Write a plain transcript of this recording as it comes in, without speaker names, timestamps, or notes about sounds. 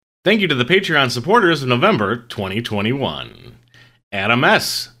Thank you to the Patreon supporters of November 2021. Adam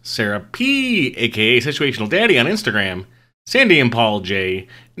S., Sarah P., aka Situational Daddy on Instagram, Sandy and Paul J.,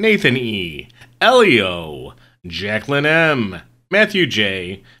 Nathan E., Elio, Jacqueline M., Matthew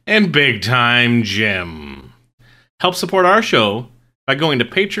J., and Big Time Jim. Help support our show by going to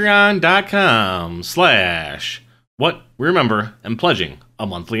patreon.com/whatweremember and pledging a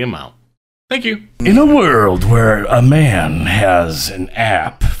monthly amount. Thank you. In a world where a man has an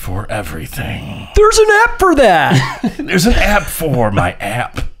app for everything. There's an app for that. There's an app for my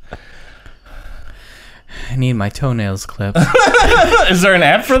app. I need my toenails clipped. Is there an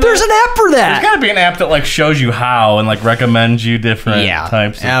app for that? There's an app for that. There's got to be an app that like shows you how and like recommends you different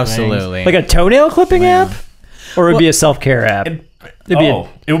types of absolutely. Like a toenail clipping app? Or it would be a self-care app? Maybe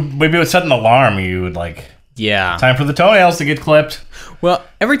it would set an alarm. You would like, time for the toenails to get clipped. Well,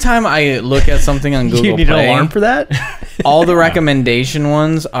 every time I look at something on Google you need Play, an alarm for that? all the recommendation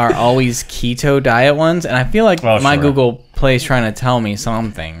ones are always keto diet ones, and I feel like my Google Play is trying to tell me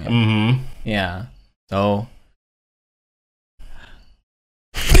something. Mm-hmm. Yeah. So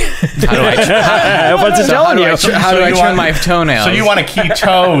how do I? What's it telling you? How do I trim my toenails? So you want a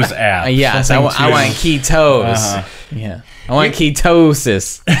ketoes app? Yes, I want ketos. Yeah, I want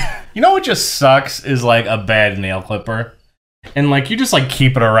ketosis. You know what just sucks is like a bad nail clipper, and like you just like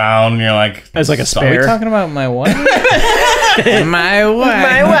keep it around. And you're like as like a Are spare. we talking about my wife? My wife.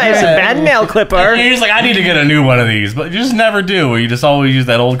 My wife's a bad nail clipper. And you're just like, I need to get a new one of these, but you just never do. You just always use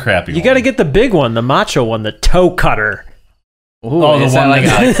that old crappy. You got to get the big one, the macho one, the toe cutter. Ooh, the one like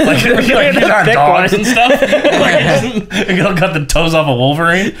these are thick dogs one. and stuff. You'll cut the toes off a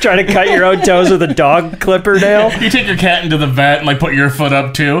Wolverine. Trying to cut your own toes with a dog clipper nail. You take your cat into the vet and like put your foot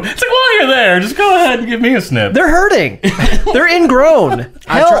up too. It's like, while you're there, just go ahead and give me a snip. They're hurting. They're ingrown.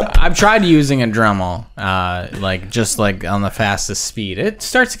 I've tried using a Dremel, just on the fastest speed. It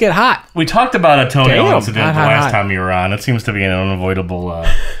starts to get hot. We talked about a toenail incident Hot, the hot, last hot. time you were on. It seems to be an unavoidable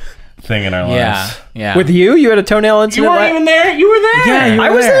thing in our lives. Yeah. With you had a toenail incident. You weren't even there. You were there. Yeah, you were I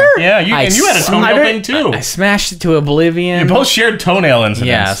was there. Yeah, and you had a toenail thing too. I smashed it to oblivion. You both shared toenail incidents.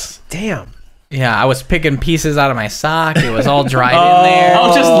 Yes. Damn. Yeah, I was picking pieces out of my sock. It was all dried in there. I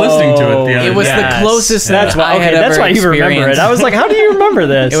was just listening to it the other It was day. the closest thing That's why. I had That's ever why you remember it. experienced. I was like, how do you remember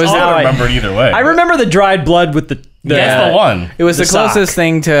this? It was I now don't remember it either way. I remember the dried blood with the. That's the one. It was the sock. closest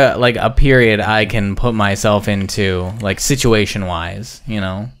thing to like a period I can put myself into, like situation wise, you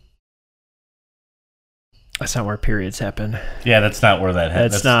know. That's not where periods happen. Yeah, that's not where that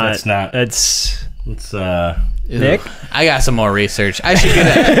That's That's not. It's It's Nick. I got some more research. I should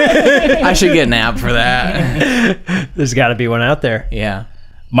get I should get an app for that. There's got to be one out there. Yeah.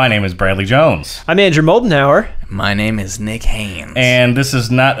 My name is Bradley Jones. I'm Andrew Moldenhauer. My name is Nick Haynes. And this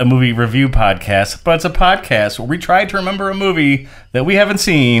is not a movie review podcast, but it's a podcast where we try to remember a movie that we haven't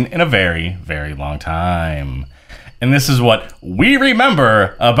seen in a very, very long time. And this is what we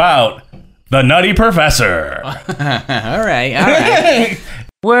remember about The Nutty Professor. all right.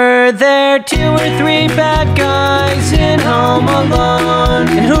 Were there 2 or 3 bad guys in Home Alone?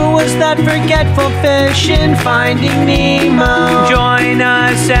 And who was that forgetful fish in Finding Nemo? Join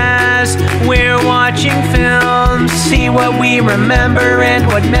us as we're watching films. See what we remember and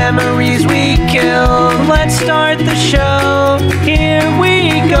what memories we kill. Let's start the show. Here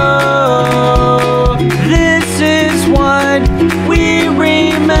we go. This is what we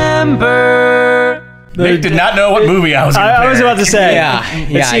remember. Nick did not know what movie I was going to I was about to say. Yeah,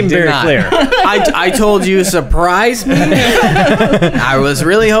 it seemed I did very not. clear. I told you surprise me. I was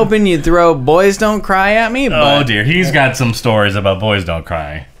really hoping you'd throw Boys Don't Cry at me, but Oh dear, he's got some stories about Boys Don't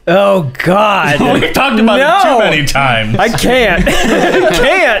Cry. Oh God. We've talked about it too many times. I can't.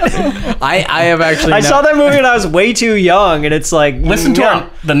 I have actually I saw that movie when I was way too young, and it's like Listen to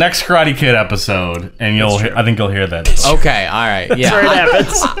the next Karate Kid episode, and I think you'll hear that. Okay, all right. Yeah. where it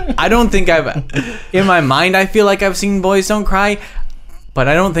happens. I don't think in my mind, I feel like I've seen Boys Don't Cry, but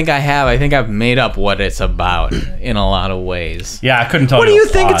I don't think I have. I think I've made up what it's about in a lot of ways. Yeah, I couldn't tell What you. do you a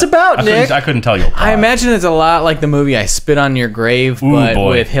think plot. it's about, I couldn't- Nick? I couldn't tell you. A plot. I imagine it's a lot like the movie I Spit on Your Grave, Ooh, but boy.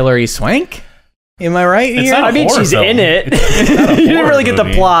 with Hilary Swank. Am I right It's here? not a I mean, horror she's film. in it. It's not a You didn't horror really get the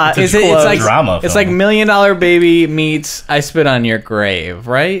movie. plot. It's It's a like drama It's film. like $1 Million Baby meets I Spit on Your Grave,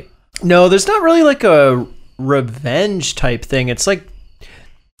 right? No, there's not really like a revenge type thing. It's like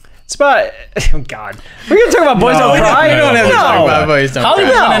it's about. Oh God, we're gonna talk about Boys Don't Cry. we don't have to talk about Boys Don't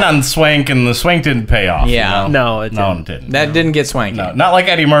Hollywood Cry. went in on Swank, and the Swank didn't pay off. Yeah. you know? No, it No, didn't. it didn't. That didn't get swanky. No, not like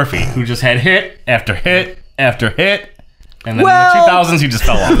Eddie Murphy, who just had hit after hit after hit And then Well- in the 2000s, he just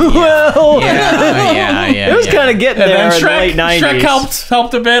fell off. Well, Yeah. it was kind of getting And there then in the late 90s. Shrek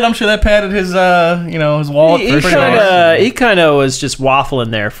helped a bit. I'm sure that padded his, his wallet. He kind of was just waffling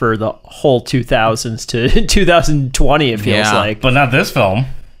there for the whole 2000s to 2020. It feels Yeah. like. But not this film.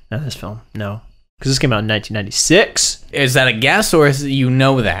 Not this film, no, because this came out in 1996. Is that a guess or is you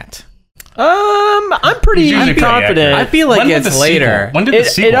know that? I'm pretty He's usually pretty confident. I feel like When did it's the later. Sequel, when did the It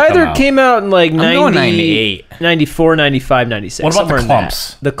sequel either come out? came out in like 90, going 98. 94, 95, 96. What about somewhere the in that.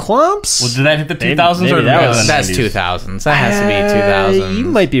 Clumps? The Clumps? Well, did that hit the Maybe- 2000s maybe or that the was- 90s? That's 2000s. That has to be 2000s. You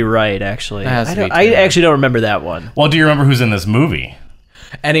might be right, actually. That has to be I 2000. actually don't remember that one. Well, do you remember who's in this movie?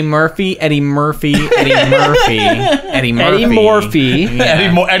 Eddie Murphy. Eddie Murphy. Eddie Murphy. Eddie Murphy.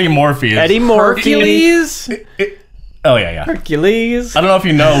 Eddie Murphy. Hercules. Oh, yeah. Hercules. I don't know if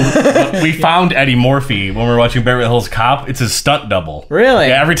you know, but we found Eddie Murphy when we were watching Beverly Hills Cop. It's his stunt double. Really?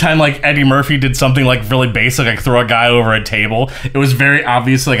 Yeah, every time like Eddie Murphy did something like really basic, like throw a guy over a table, it was very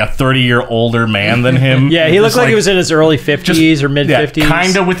obvious like a 30-year older man than him. Yeah, he looked like he was in his early 50s or mid 50s.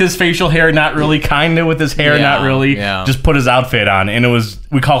 Kind of with his facial hair, not really. Kind of with his hair, Yeah, not really. yeah. Just put his outfit on, and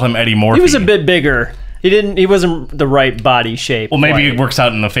we call him Eddie Murphy. He was a bit bigger. He wasn't the right body shape. Well, maybe Like- it works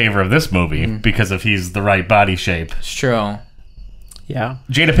out in the favor of this movie because if he's the right body shape. It's true. Yeah.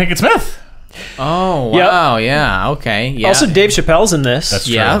 Jada Pinkett Smith. Oh Yep. wow, yeah, okay, yeah. Also, Dave Chappelle's in this. That's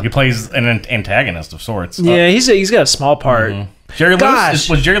true. Yeah. He plays an antagonist of sorts. Yeah, he's got a small part. Jerry Gosh. Lewis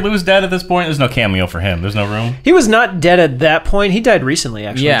was Jerry Lewis dead at this point? There's no cameo for him. There's no room. He was not dead at that point. He died recently,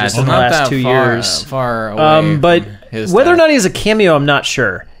 actually, yeah, just it's in the not last that 2 far, years. far away. But from his whether or death. not he has a cameo, I'm not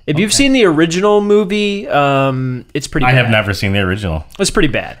sure. If you've seen the original movie, it's pretty I bad. have never seen the original. It's pretty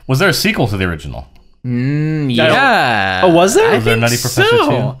bad. Was there a sequel to the original? Yeah. Oh, was there? I Was there a think Nutty Professor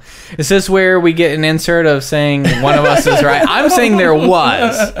so. Is this where we get an insert of saying one of us is right? I'm saying there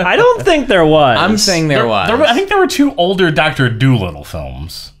was. I don't think there was. I'm saying there was. I think there were 2 older Dr. Dolittle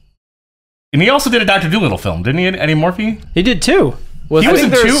films. And he also did a Dr. Dolittle film, didn't he, Eddie Murphy? He did too. Was He I was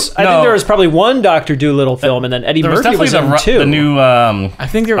think in there's- two? I No. think there was probably one Dr. Dolittle film, and then Eddie There was Murphy definitely was in two. the new I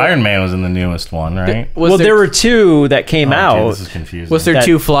think there Iron Man was in the newest one, right? well, there were two that came Oh, out. dude, this is confusing. Was there that-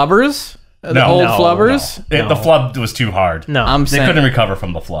 2 flubbers? The No. old No, flubbers? The flub was too hard. No. I'm They saying couldn't recover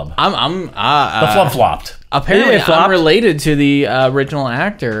from the flub. the The flub flopped. Apparently, It flopped. I'm related to the original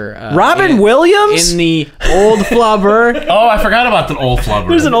actor, Robin in- Williams? in the old flubber. Oh, I forgot about the old flubber.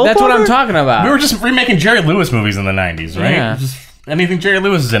 There's an old That's what I'm flubber? talking about. We were just remaking Jerry Lewis movies in the 90s, right? Yeah. Just anything Jerry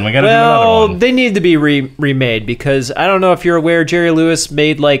Lewis is in, we gotta do Well, another one. they need to be remade because I don't know if you're aware, Jerry Lewis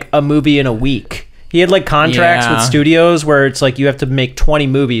made like a movie in a week. He had like contracts Yeah. with studios where it's like you have to make 20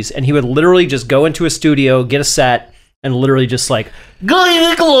 movies, and he would literally just go into a studio, get a set, and literally just like he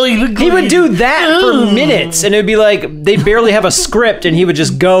would do that for minutes, and it'd be like they'd barely have a script, and he would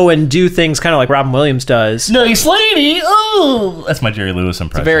just go and do things kind of like Robin Williams does. Nice lady. Oh, that's my Jerry Lewis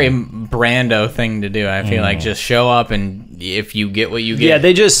impression. Very Brando thing to do. I feel like just show up and if you get what you get. Yeah,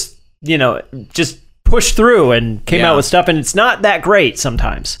 they just just pushed through and came Yeah. out with stuff, and it's not that great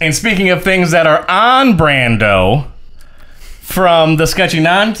sometimes. And speaking of things that are on Brando, from the Sketchy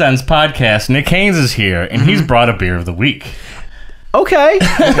Nonsense podcast, Nick Haynes is here, and he's brought a beer of the week. Okay,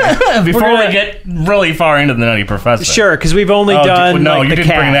 Before gonna- we get really far into the Nutty Professor. sure, because we've only Oh, done no, like, you the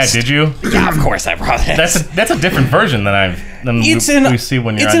didn't bring that, cast. did you? Yeah, of course I brought it. That's a different version than we see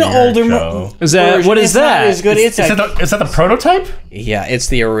when you're it's on an your older show. Is that what is that? It's good. It's Is that the prototype? yeah, it's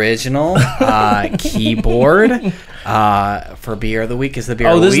the original keyboard. For beer of the week is the beer.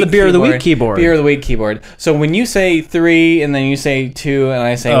 Oh, of the this is week the beer of the week keyboard. Beer of the week keyboard. So when you say 3 and then you say 2 and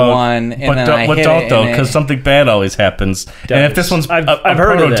I say 1 and but then don't, I but hit don't it though, and because something bad always happens. And if this one's I've a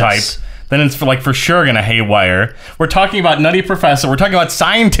heard of prototype, this. then it's for sure gonna haywire. We're talking about Nutty Professor. We're talking about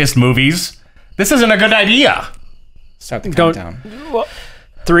scientist movies. This isn't a good idea. start the Don't- countdown.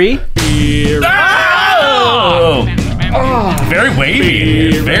 3. Oh! Very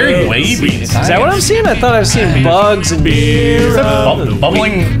wavy. Very wavy. Is that what I'm seeing? I thought I was seeing bugs and Is that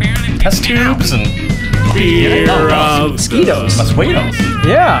bubbling test tubes and mosquitoes. mosquitoes?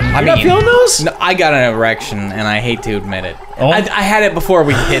 Yeah, I'm not mean- feeling those. No, I got an erection and I hate to admit it. Oh. I had it before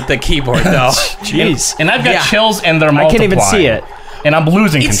we hit the keyboard though. Jeez, And I've got Yeah. chills and they're I multiplying. can't even see it. And I'm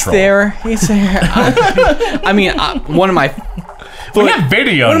losing It's control. there. It's there. I mean, one of my We have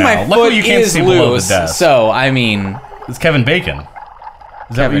video one of now. my Luckily, foot you can't is see below the loose. desk. So I mean, It's Kevin Bacon.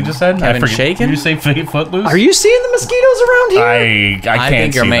 Is that what you just said? Kevin I forget. Shaken? Did you say Footloose? Are you seeing the mosquitoes around here? I can't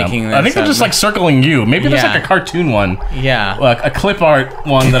think you're see making them. I think this they're just up. like circling you. Maybe there's Yeah. like a cartoon one. Yeah. Like a clip art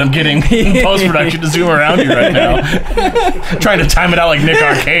one that I'm getting in post-production to zoom around you right now. Trying to time it out like Nick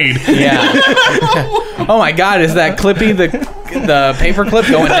Arcade. Yeah. Oh my God, is that Clippy the paper clip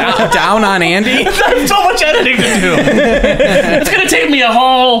going down on Andy? I have so much editing to do. It's going to take me a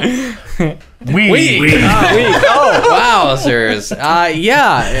whole week. Oh, wowzers.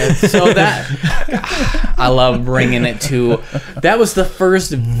 Yeah. So that I love bringing it to. That was the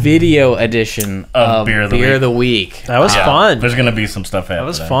first video edition of Beer of the Week. That was fun. There's going to be some stuff happening. That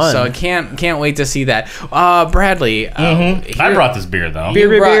was fun. So I can't wait to see that. Bradley, I brought this beer, though.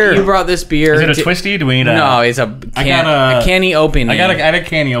 Beer. You brought this beer. Is it a twisty? Do we need a... No, it's a canny opening. I had a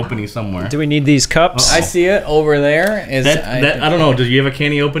canny opening somewhere. Do we need these cups? I see it over there. I don't know. Do you have a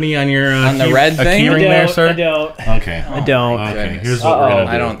canny opening on your On the red a thing? key ring there, sir? I don't. Okay. I don't. Okay. Goodness. Here's what we're gonna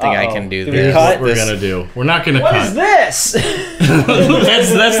do. I don't think I can do we this. Here's cut what we're This- gonna do. We're not gonna What cut. is this?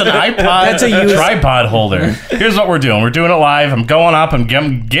 that's an iPod. That's a used- tripod holder. Here's what we're doing. We're doing it live. I'm going up. I'm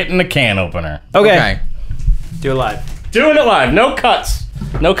getting the can opener. Okay. Do it live. Doing it live. No cuts.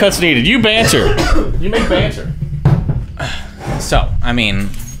 No cuts needed. You banter. You make banter. So, I mean,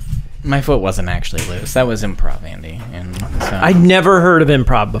 my foot wasn't actually loose. That was improv, Andy. And so, I'd never heard of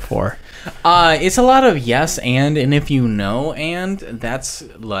improv before. it's a lot of yes and if you know and that's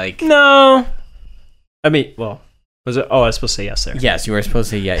like No. I mean, well, was it? Oh, I was supposed to say yes there. yes, you were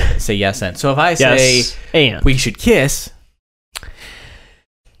supposed to say yes and. So if I Yes. say And. we should kiss,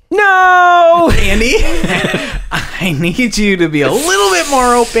 No. Andy, I need you to be a little bit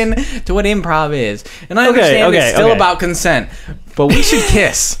more open to what improv is. And I understand it's still about consent, but we should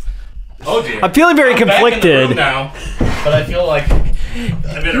kiss. Oh dear. I'm feeling very I'm back in the conflicted. room now, but I feel like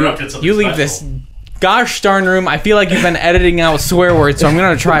I've interrupted something You leave special. this gosh darn room. I feel like you've been editing out swear words, so I'm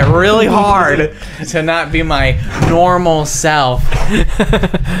gonna try really hard to not be my normal self.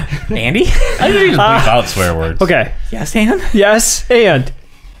 Andy? I usually just bleep out swear words. Okay. Yes, Ann? Yes. And.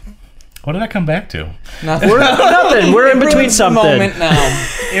 What did I come back to? Nothing. Nothing. We're in between ruins the something. moment now.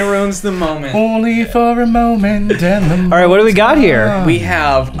 It ruins the moment. Only for a moment and the All right. What do we got here? We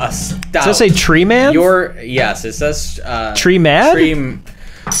have a stout. Does that say Tree Man? Yes, it says Tree Mad?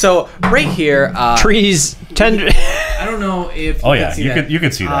 So right here, Trees tender. I don't know if Oh you yeah, can see you that.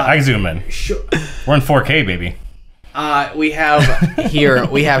 could see that. I can zoom in. We're in 4K, baby.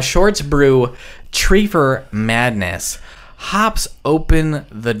 We have Shorts Brew Treefer Madness. Hops Open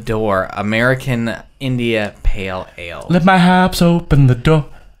the Door American India Pale Ale. Let my hops open the door.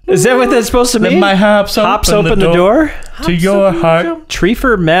 Is that what that's supposed to Let mean? my hops open the door. to your heart. Tree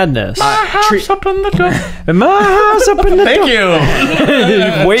for madness. Hops open the door. And my house open the Thank door.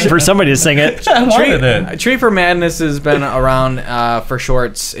 you. Waiting for somebody to sing it. I wanted it. Treefer Madness has been around for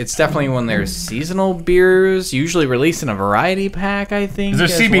shorts. It's definitely when there's seasonal beers, usually released in a variety pack, I think. Is there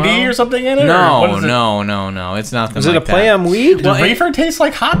as CBD well. or something in it? or No, what is it? no. It's nothing Is it like a play that. on weed? Does reefer taste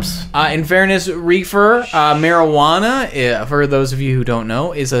like hops? In fairness, reefer, marijuana, for those of you who don't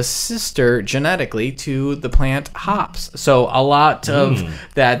know, is a sister genetically to the plant hops. So a lot of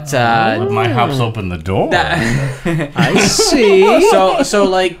that. Let my hops open the door. I see. So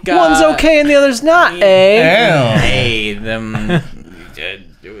like One's okay and the other's not, eh? Damn. Hey, them.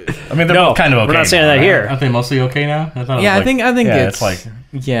 I mean, they're No, both kind of okay. we're not saying now, that right? here. Aren't they mostly okay now? I thought it Yeah, was I think yeah, it's like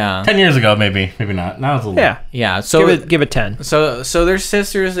yeah. 10 years ago, maybe not. Now it's a little. Yeah. Yeah, so Give it 10. so they're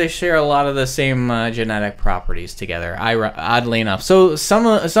sisters. They share a lot of the same genetic properties together. Oddly enough, so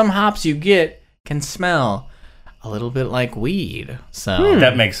some hops you get can smell a little bit like weed. So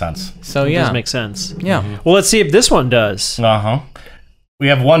That makes sense. so It yeah, does make sense. yeah. Well, let's see if this one does. Uh huh. We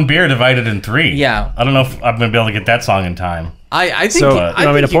have one beer divided in 3. Yeah. I don't know if I'm gonna be able to get that song in time. I think So, you, you want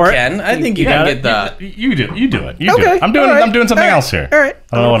me to think you pour it? can. I think you got can it? get the. You do it. You do it. You do Okay, it. I'm doing. all right, I'm doing something all right, else here. All right.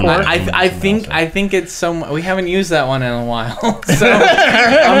 I don't know what I'm doing. I think it's some. We haven't used that one in a while, so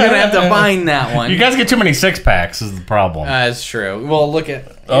I'm gonna have to find that one. You guys get too many 6-packs is the problem. That's true. Well, look at.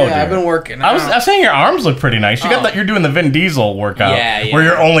 Oh, yeah, I've dear. been working. I was saying your arms look pretty nice. You got Oh. that. You're doing the Vin Diesel workout, Yeah. where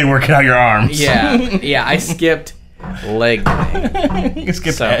you're only working out your arms. Yeah. I skipped leg day. you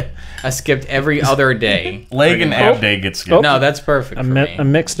skip So that. I skipped every other day. Leg and ab day gets skipped. No, that's perfect for me. I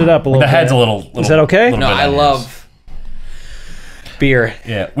mixed it up a little The bit. head's a little. Is that okay? little No, bit I on yours. love beer.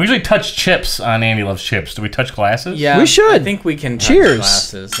 Yeah, we usually touch chips on Andy Loves Chips. Do we touch glasses? Yeah, We should. I think we can. Touch Cheers.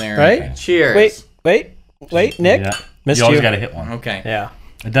 glasses there. Right? Cheers. Wait, Nick. Yeah. Missed you always you. got to hit one. Okay. Yeah.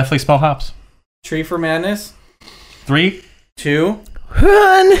 I definitely smell hops. Tree for Madness. 3. 2.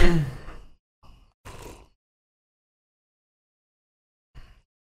 Run.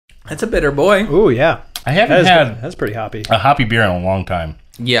 That's a bitter boy. Ooh, yeah. I haven't had That's pretty hoppy. a hoppy beer in a long time.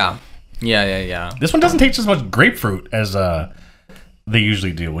 Yeah. This one doesn't taste as much grapefruit as they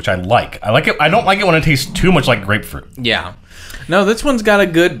usually do, which I like. I like it. I don't like it when it tastes too much like grapefruit. Yeah. No, this one's got a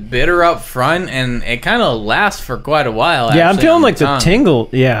good bitter up front, and it kind of lasts for quite a while. Yeah, I'm actually, feeling like the tingle.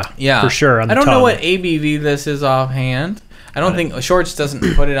 Yeah, for sure. On the I don't tongue. know what ABV this is offhand. I don't think Shorts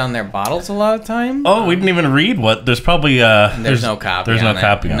doesn't put it on their bottles a lot of time. Oh, we didn't even read what. There's probably there's no copy. There's no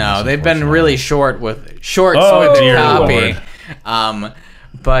copy. On No, this, they've been really short with Shorts Oh, with the dear copy.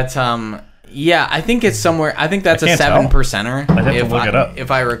 Lord. Yeah, I think it's somewhere. I think that's I a can't 7%er. I'd have to look it up.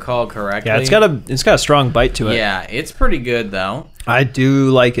 If I recall correctly. Yeah, it's got a strong bite to it. Yeah, it's pretty good though. I do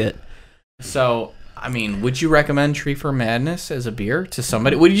like it. So, I mean, would you recommend Tree for Madness as a beer to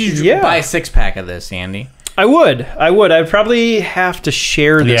somebody? Would you buy a 6-pack of this, Andy? I would. I'd probably have to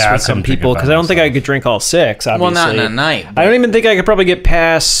share this with some people because I don't think I could drink all 6. Obviously, well, not in a night. I don't even think I could probably get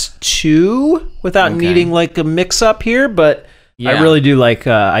past 2 without needing like a mix-up here. But I really do like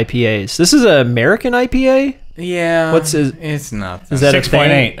IPAs. This is an American IPA. Yeah. It's nothing. Is that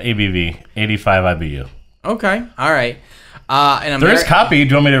 6.8 ABV, 85 IBU. Okay. All right. There is copy. Do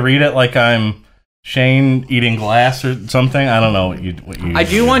you want me to read it like I'm Shane eating glass or something? I don't know what you I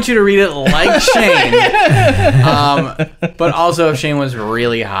do want you to read it like Shane. But also if Shane was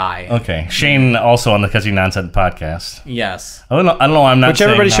really high. Okay. Shane also on the Sketchy Nonsense podcast. Yes. I don't know. I'm not. Which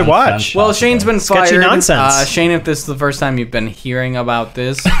everybody should watch. Well, Shane's been Sketchy fired. Nonsense. Shane, if this is the first time you've been hearing about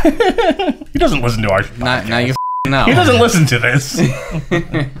this, he doesn't listen to our podcast. now you know. He doesn't listen to this.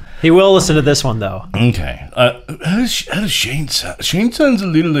 He will listen to this one though. Okay. How does Shane sound? Shane sounds a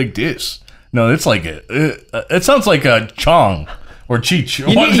little like this. No, it's like it sounds like a Chong or Cheech.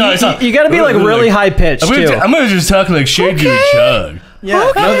 You got to be like really high pitched too. I'm gonna just talk like Shane to a Chug.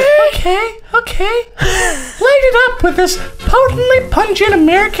 Yeah. Okay. Light it up with this potently pungent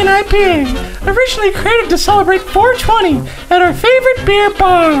American IPA, originally created to celebrate 420 at our favorite beer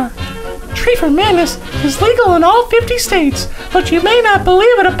bar. Tree for Madness is legal in all 50 states, but you may not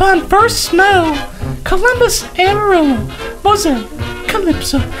believe it upon first smell. Columbus, Amarillo, Mosaic,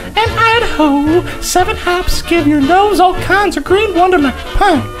 Calypso, and Idaho. 7 hops give your nose all kinds of green wonder like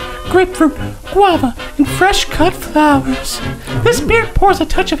pine, grapefruit, guava, and fresh cut flowers. This beer pours a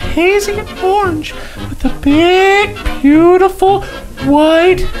touch of hazy and orange with a big, beautiful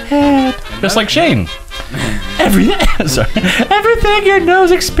white head. Just like Shane. Everything your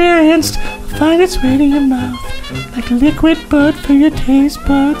nose experienced will find its way to your mouth. Like liquid bud for your taste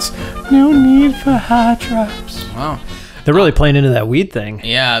buds. No need for high drops. Wow. They're really playing into that weed thing.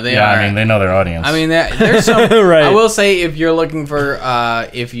 Yeah, they are. I mean, they know their audience. I mean, there's some. Right. I will say, if you're looking for,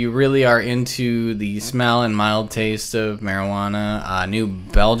 if you really are into the smell and mild taste of marijuana, New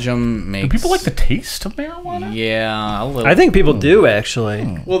Belgium makes. Do people like the taste of marijuana? Yeah, a little. I think people do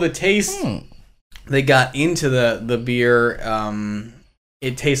actually. Well, the taste they got into the beer,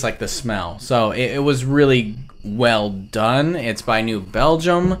 it tastes like the smell. So it was really well done. It's by New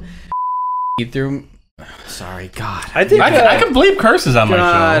Belgium. Sorry, God. I think I can bleep curses on my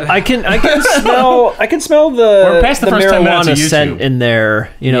show. I can smell the past the first 10 minutes of marijuana YouTube. scent in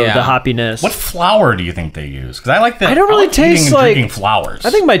there. You know, Yeah. the hoppiness. What flour do you think they use? Because I like that. I don't really like eating taste and like- drinking flowers. I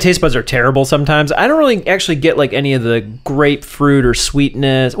think my taste buds are terrible sometimes. I don't really actually get like any of the grapefruit or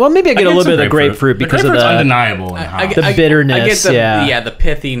sweetness. Well, maybe I get a little bit of the grapefruit because of the the undeniable and hot. the bitterness, I get yeah. the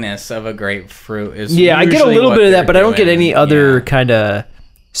pithiness of a grapefruit is. Yeah, I get a usually little what bit of that, they're but I don't get doing. any other Yeah. kind of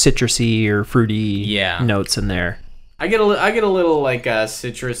citrusy or fruity notes in there. I get a little like a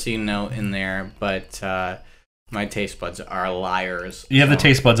citrusy note in there, but my taste buds are liars. You have the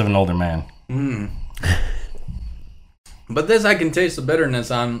taste buds of an older man. But this I can taste the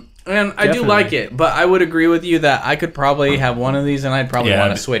bitterness on, and I do like it. But I would agree with you that I could probably have one of these, and I'd probably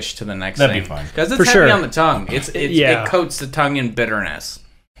want to switch to the next that'd thing. be fine. Because it's For heavy sure. on the tongue. It coats the tongue in bitterness.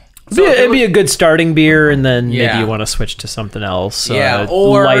 So It'd be a good starting beer, and then maybe Yeah. you want to switch to something else. Yeah,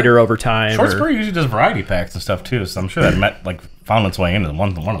 or- lighter over time. Shortsbury usually does variety packs and stuff too, so I'm sure that found its way into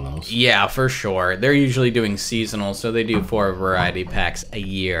one of those. Yeah, for sure. They're usually doing seasonal, so they do 4 variety packs a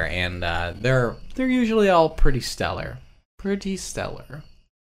year, and they're usually all pretty stellar. Pretty stellar.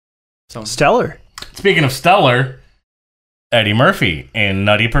 So Stellar. Speaking of stellar, Eddie Murphy in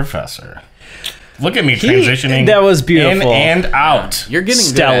Nutty Professor. Look at me transitioning. That was beautiful. In and out. you're getting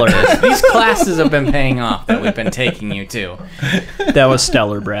Stellar. good at this. These classes have been paying off that we've been taking you to. That was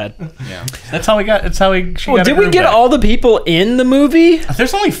stellar, Brad. Yeah. That's how we got. That's how we. Well, did we get all the people in the movie?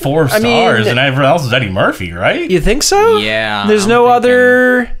 There's only 4 stars, mean- and everyone else is Eddie Murphy, right? You think so? Yeah. There's I'm no thinking-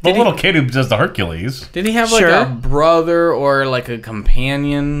 other. The little kid who does the Hercules. Did he have like Sure. a brother or like a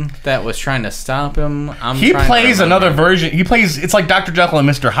companion that was trying to stop him? He plays another version. He plays. It's like Dr. Jekyll and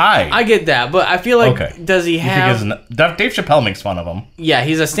Mr. Hyde. I get that, but I feel feel like does he have? Dave Chappelle makes fun of him. Yeah,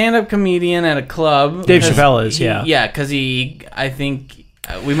 he's a stand-up comedian at a club. Dave Chappelle is, yeah. Yeah, because I think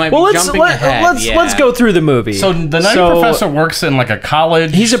we might be jumping ahead. Let's go through the movie. So the Nutty Professor works in like a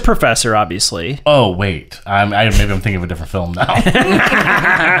college. He's a professor, obviously. Oh wait, maybe I'm thinking of a different film now.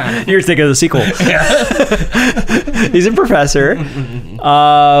 You're thinking of the sequel. He's a professor.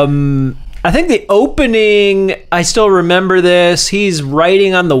 I think the opening, I still remember this. He's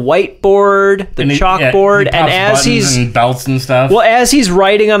writing on the whiteboard, the chalkboard, and as he's and belts and stuff. Well, as he's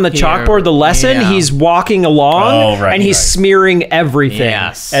writing on the chalkboard the lesson, he's walking along and he's smearing everything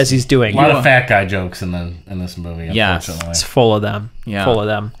as he's doing. A lot of fat guy jokes in this movie. Unfortunately, it's full of them. Yeah. Full of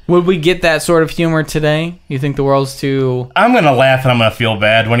them. Would we get that sort of humor today? You think the world's too... I'm going to laugh and I'm going to feel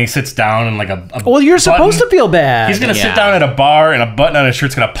bad when he sits down and like a well, you're supposed to feel bad. He's going to sit down at a bar and a button on his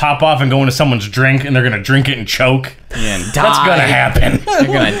shirt's going to pop off and go into someone's drink and they're going to drink it and choke. And die. That's going to happen. They're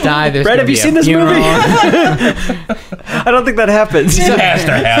going to die. Brett, have you seen this movie? I don't think that happens. It has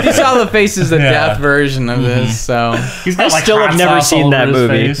to happen. You saw the Faces of Death version of this, so... He's got, I still have never seen that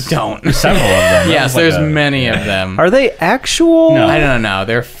movie. Don't. There's several of them. Yes, there's many of them. Are they actual? No. I don't know.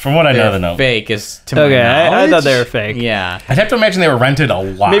 They're from what I know, they're fake. Is to my knowledge. I thought they were fake. Yeah, I'd have to imagine they were rented a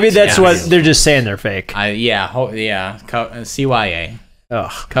lot. Maybe that's what they're just saying they're fake. CYA.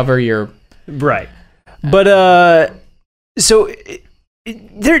 Ugh. Cover your right. But so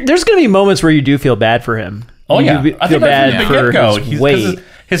there's gonna be moments where you do feel bad for him. Oh yeah, I feel bad for his weight.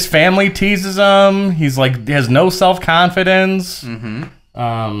 His family teases him. He's like he has no self-confidence.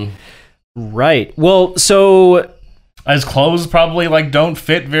 Right. Well, so. His clothes probably like don't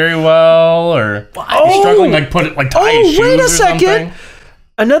fit very well, or he's struggling like tie his shoes. Wait a second!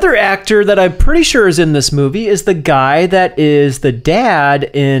 Another actor that I'm pretty sure is in this movie is the guy that is the dad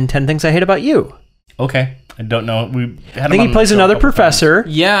in 10 Things I Hate About You. Okay, I don't know. I think he plays another professor.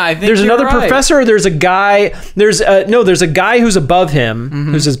 Yeah, I think there's another professor. Or there's a guy. There's a guy who's above him,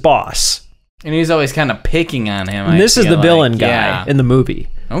 who's his boss, and he's always kind of picking on him. And this is the villain guy in the movie.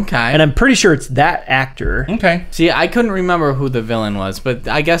 Okay. And I'm pretty sure it's that actor. Okay. See, I couldn't remember who the villain was, but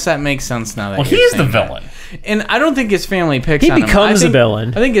I guess that makes sense now. Well, he's the villain. And I don't think his family picks on him. He becomes a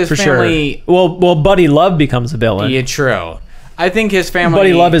villain. I think his family... Sure. Well, Buddy Love becomes a villain. Yeah, true. I think his family...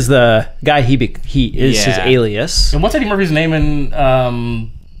 Buddy Love is the guy he is his alias. And what's Eddie Murphy's name in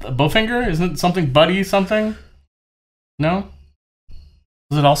Bowfinger? Isn't it something Buddy something? No?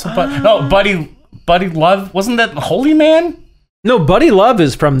 Was it also Buddy? No, Buddy Love. Wasn't that Holy Man? No, Buddy Love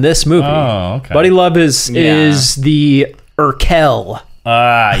is from this movie. Oh, okay. Buddy Love is the Urkel.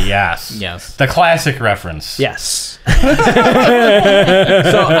 Yes. Yes. The classic reference. Yes. So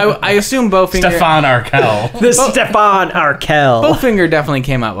I assume Bowfinger... Stefan Urkel. Stefan Urkel. Bowfinger definitely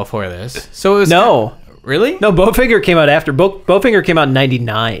came out before this. So it was... No. Really? No, Bowfinger came out after. Bowfinger came out in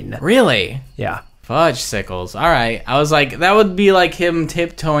 99. Really? Yeah. Fudge sickles. All right. I was like, that would be like him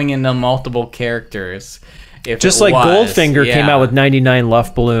tiptoeing into multiple characters. Just like Goldfinger came out with 99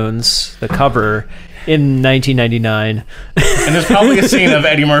 Luft Balloons, the cover, in 1999. And there's probably a scene of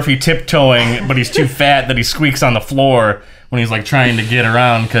Eddie Murphy tiptoeing, but he's too fat that he squeaks on the floor when he's like trying to get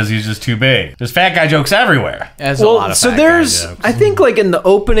around because he's just too big. There's fat guy jokes everywhere. There's a lot of fat guy jokes. I think like in the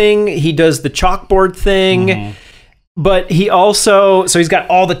opening, he does the chalkboard thing, but he also, so he's got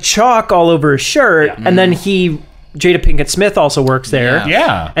all the chalk all over his shirt, and then Jada Pinkett Smith also works there.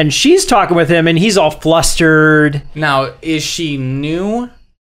 Yeah. And she's talking with him, and he's all flustered. Now, is she new?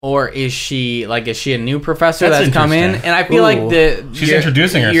 Or is she a new professor that's come in? And I feel like she's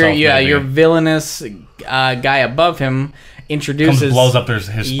introducing herself. Your villainous guy above him introduces... blows up his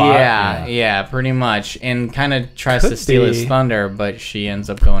spot. Yeah, pretty much. And kind of tries to steal his thunder, but she ends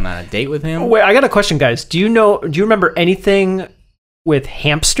up going on a date with him. Wait, I got a question, guys. Do you remember anything with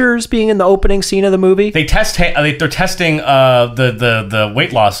hamsters being in the opening scene of the movie? They're testing the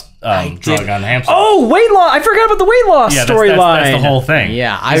weight loss drug on hamsters. Oh, weight loss! I forgot about the weight loss storyline. That's the whole thing.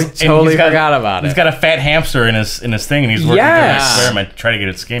 Yeah, I totally forgot about it. He's got a fat hamster in his thing, and he's working on an experiment to try to get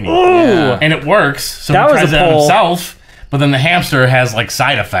it skinny. And it works. So he tries it on himself, but then the hamster has like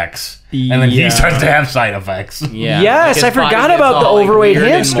side effects. And then he starts to have side effects. Yeah. Yes, I forgot about the overweight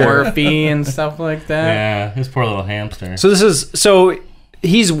hamster. Morphine and stuff like that. Yeah, his poor little hamster. So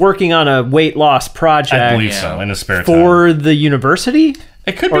he's working on a weight loss project. I believe so, in his spare time. For the university?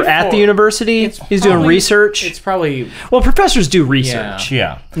 It could be. Or at the university? He's doing research? It's probably... Well, professors do research.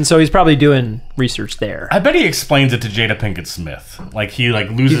 Yeah. And so he's probably doing research there. I bet he explains it to Jada Pinkett Smith. Like, he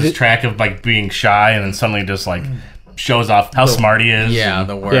loses track of being shy and then suddenly just shows off how smart he is. Yeah,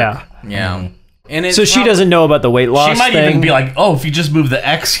 the work. Yeah. And it's So she doesn't know about the weight loss She might thing? even be like, oh, if you just move the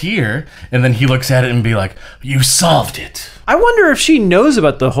X here, and then he looks at it and be like, you solved it. I wonder if she knows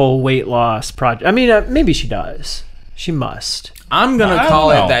about the whole weight loss project. I mean, maybe she does. She must. I'm gonna I call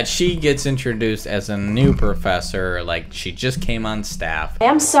don't it know. that she gets introduced as a new professor, like she just came on staff.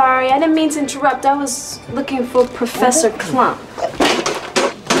 I'm sorry, I didn't mean to interrupt. I was looking for Professor Clump.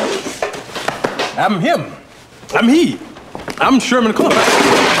 I'm him. I'm he. I'm Sherman Clump.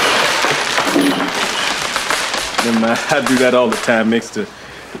 Never mind, I do that all the time. Makes the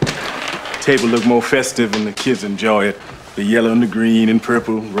table look more festive and the kids enjoy it. The yellow and the green and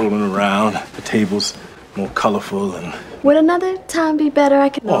purple rolling around. The table's more colorful and... Would another time be better? I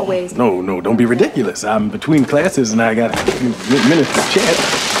can always... No, don't be ridiculous. I'm between classes and I got a few minutes to chat.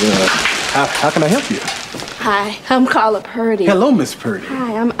 How can I help you? Hi, I'm Carla Purdy. Hello, Miss Purdy.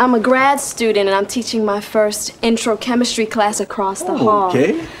 Hi, I'm a grad student and I'm teaching my first intro chemistry class across the hall.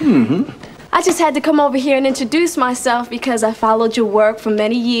 Okay. I just had to come over here and introduce myself because I followed your work for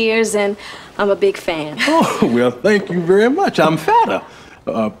many years and I'm a big fan. Oh, well, thank you very much. I'm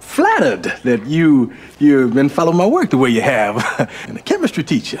flattered that you've been following my work the way you have. And a chemistry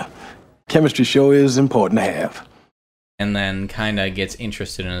teacher. Chemistry sure is important to have. And then kind of gets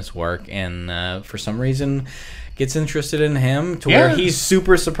interested in his work, and for some reason gets interested in him to where he's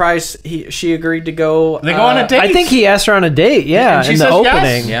super surprised she agreed to go. They go on a date. I think he asked her on a date, And she in the says yes.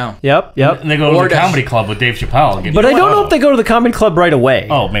 opening. Yeah. Yep. And they go Or to the does- comedy club with Dave Chappelle. But I don't know if they go to the comedy club right away.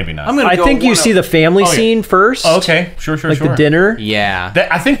 Oh, maybe not. I think you see the family scene first. Oh, okay, sure. Like the dinner. Yeah.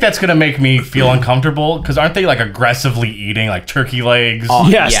 I think that's gonna make me feel uncomfortable because aren't they like aggressively eating like turkey legs?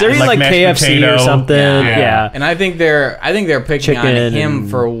 Yes, they're eating like mashed KFC potato. or something. Yeah. And I think they're picking on Chicken him and-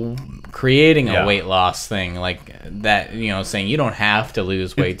 for creating a Yeah. weight loss thing, like that. Saying you don't have to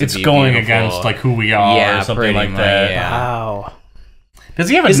lose weight. To It's be going beautiful. against like who we are Yeah, or something pretty like much, that. yeah. Wow. Does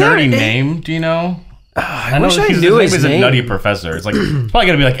he have a Is that- nerdy name? Do you know? I wish I his knew name his is a name. Nutty Professor. It's like it's probably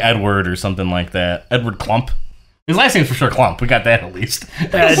gonna be like Edward or something like that. Edward Clump. His last name's for sure Clump. We got that at least.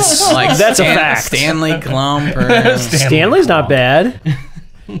 That's that's a fact. Stanley Clump or Stanley's not bad.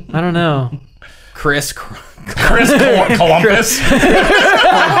 I don't know. Chris Columbus.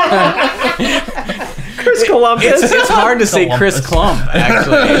 Chris Columbus. It's hard to say Chris Clump,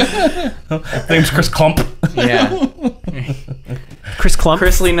 actually. Name's Chris Clump. Yeah. Chris Clump.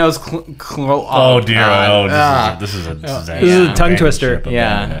 Chrisley knows. Oh dear. God. This is a disaster. This is a tongue twister.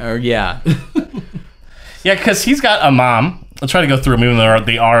 Yeah. Yeah, because he's got a mom. Let's try to go through them, even though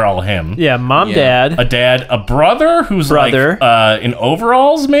they are all him. Yeah, mom, Yeah. dad. A dad, a brother who's Brother. like in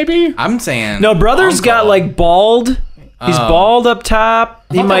overalls, maybe. I'm saying. No, brother's uncle. got like bald. He's bald up top.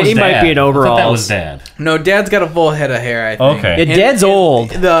 He might be in I thought overalls. that was dad. No, dad's got a full head of hair, I think. Okay. Yeah, dad's old.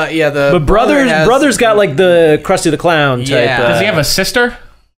 The But brother's got like the Krusty the Clown type. Yeah. Does he have a sister?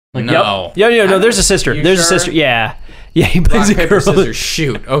 No. Yeah, no, there's a sister. You There's a sure? sister. Yeah. Yeah, he plays Rock, a paper, girl. scissors,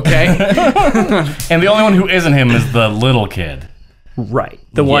 shoot, okay? And the only one who isn't him is the little kid. Right.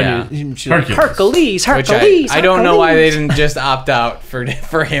 The one Yeah. who she's like, Hercules. Hercules. Which I don't know why they didn't just opt out for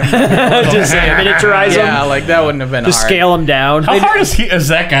him. Just miniaturize Yeah, him. like that wouldn't have been Just hard. scale him down. How hard is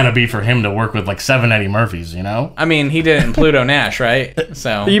that gotta be for him to work with like 7 Eddie Murphys, you know? I mean, he did it in Pluto Nash, right?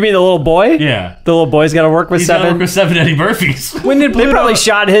 So You mean the little boy? Yeah. The little boy's got to work with He's gotta seven. work with 7 Eddie Murphys. when did They Pluto? probably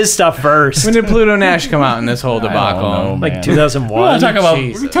shot his stuff first. When did Pluto Nash come out in this whole debacle? know, Like man. 2001. We want to talk about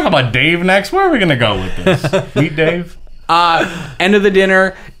Jesus. we talk about Dave next. Where are we gonna go with this? Meet Dave. End of the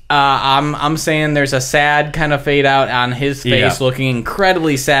dinner. I'm saying there's a sad kind of fade out on his face, Yeah. looking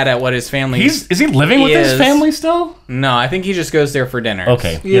incredibly sad at what his family. Is he living with his is. family still? No, I think he just goes there for dinner.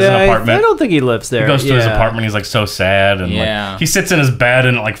 Okay. He has an apartment. I don't think he lives there. He goes to his Yeah. apartment. He's like so sad, and Yeah. like he sits in his bed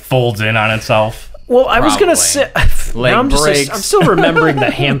and it like folds in on itself. Well, I was gonna Probably. say. Leg now I'm breaks. I'm still remembering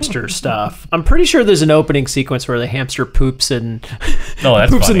the hamster stuff. I'm pretty sure there's an opening sequence where the hamster poops and Oh, that's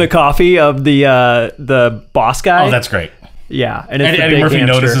poops in funny. the coffee of the boss guy. Oh, that's great. yeah, and it's the Eddie big Murphy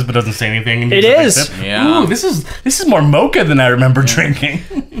hamster. notices but doesn't say anything. And It he is. just takes a sip. Yeah. Ooh, this is more mocha than I remember drinking.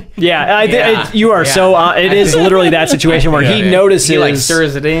 Yeah, Yeah. you are so. It is literally that situation where he Yeah. notices. He like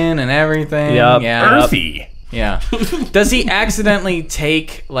stirs it in and everything. Yup. Yeah. Earthy. Yeah. Does he accidentally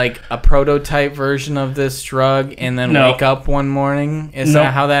take like a prototype version of this drug and then No. wake up one morning? Is No.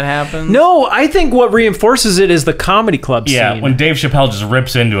 that how that happens? No, I think what reinforces it is the comedy club Yeah, scene. when Dave Chappelle just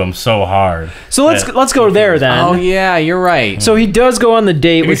rips into him so hard. So let's go there then. Oh yeah, you're right. So he does go on the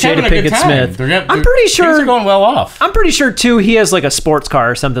date with He's having Jada a good Pinkett time. Smith. I'm pretty Things sure. are going well off. I'm pretty sure too. He has like a sports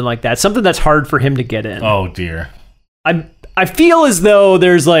car or something like that. Something that's hard for him to get in. Oh dear. I feel as though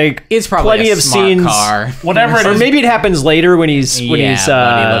there's like it's probably plenty a of smart scenes. car. Whatever it Or is. maybe it happens later when he's Yeah, Buddy Love.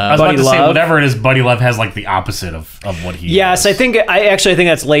 I was Buddy about to say Love. whatever it is, Buddy Love has like the opposite of what he. Yes, has. I think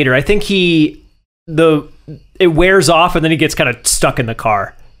that's later. I think he it wears off and then he gets kind of stuck in the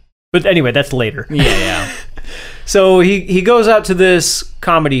car. But anyway, that's later. Yeah. So he goes out to this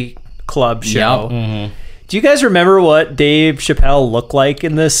comedy club show. Yep. Mm-hmm. Do you guys remember what Dave Chappelle looked like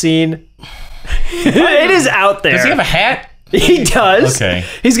in this scene? It is out there. Does he have a hat? He does. Okay.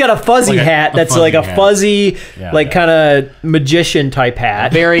 He's got a fuzzy hat that's fuzzy like a hat. fuzzy, kind of magician type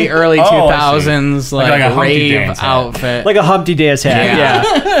hat. Very early 2000s, Like a Humpty rave Dance hat. outfit. Like a Humpty Dance hat,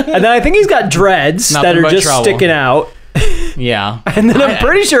 yeah. And then I think he's got dreads Nothing that are but just trouble. sticking out. Yeah. And then I'm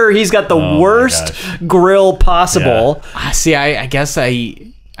pretty sure he's got the worst grill possible. See, I guess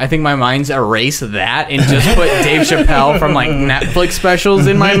I think my mind's erased that and just put Dave Chappelle from like Netflix specials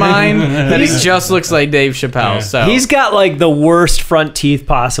in my mind. That he just looks like Dave Chappelle. So He's got like the worst front teeth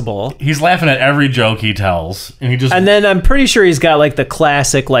possible. He's laughing at every joke he tells, and then I'm pretty sure he's got like the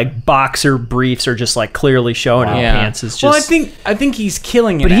classic like boxer briefs are just like clearly showing his pants. It's just, well, I think he's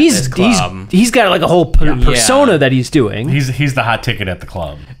killing it. but at he's this club. he's got like a whole persona that he's doing. he's the hot ticket at the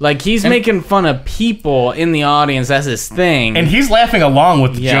club. Like he's making fun of people in the audience. That's his thing. And he's laughing along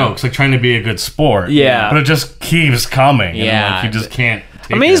with the jokes, like trying to be a good sport. Yeah. But it just keeps coming. Yeah. And, like, you just can't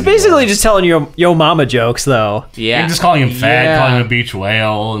take I mean, he's it basically anymore. just telling yo mama jokes though. Yeah. And just calling him fat, Yeah. calling him a beach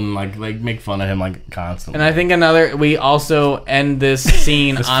whale, and like make fun of him like constantly. And I think we also end this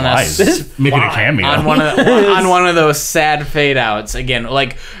scene This on flies. Making a cameo. on one of those sad fade outs again.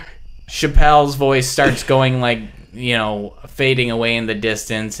 Like Chappelle's voice starts going like, fading away in the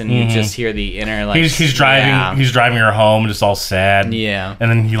distance, and you just hear the inner like he's driving her home, just all sad. Yeah. And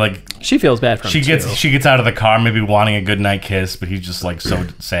then he like She feels bad for him. she gets out of the car, maybe wanting a goodnight kiss, but he's just like so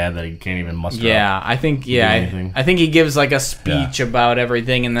sad that he can't even muster up. I think anything. I think he gives like a speech about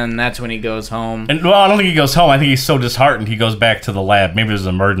everything, and then that's when he goes home. And well, I don't think he goes home. I think he's so disheartened he goes back to the lab. Maybe there's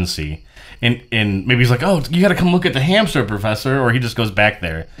an emergency. And maybe he's like, oh, you got to come look at the hamster, Professor, or he just goes back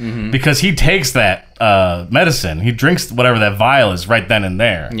there because he takes that medicine. He drinks whatever that vial is right then and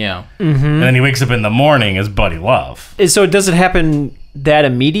there. Yeah. And then he wakes up in the morning as Buddy Love. So it doesn't happen that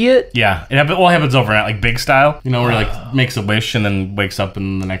immediate? Yeah, it happens overnight, like Big style. Where he like makes a wish and then wakes up,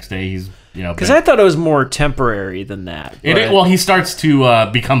 and the next day he's because I thought it was more temporary than that. Well, he starts to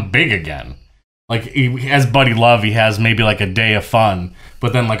become big again. Like as Buddy Love, he has maybe like a day of fun,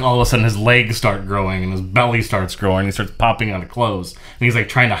 but then like all of a sudden his legs start growing and his belly starts growing. And he starts popping out of clothes, and he's like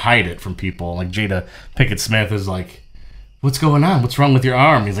trying to hide it from people. Like Jada Pinkett Smith is like, "What's going on? What's wrong with your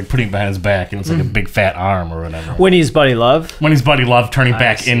arm?" He's like putting it behind his back, and it's like a big fat arm or whatever. When he's Buddy Love? When he's Buddy Love, turning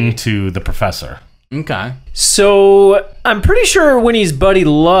back into the Professor. Okay. So I'm pretty sure when he's Buddy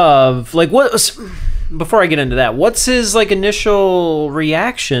Love, like before I get into that, what's his like initial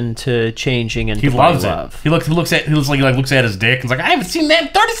reaction to changing into He loves Buddy Love? it. He looks at his dick and is like, "I haven't seen that in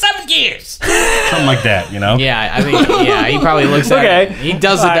 37 years." Something like that, Yeah, I think he probably looks at Okay. it. He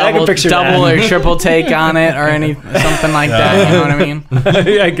does a All right, I can picture double that. or triple take on it or something like that. You know what I mean?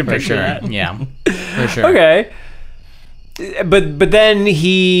 I can picture that. Yeah, for sure. Okay. But then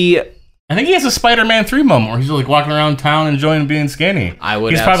I think he has a Spider-Man 3 moment where he's like walking around town enjoying being skinny. I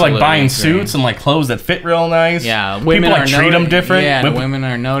would. He's probably like absolutely buying agree. suits and like clothes that fit real nice. Yeah, people like treat him different. Yeah, women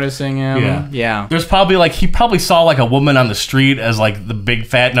are noticing him. Yeah. There's probably like he probably saw like a woman on the street as like the big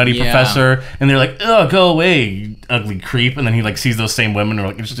fat nutty professor, and they're like, "Oh, go away, you ugly creep!" And then he like sees those same women who are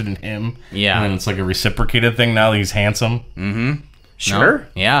like interested in him. Yeah. And then it's like a reciprocated thing now that he's handsome. Mm-hmm. Sure. No?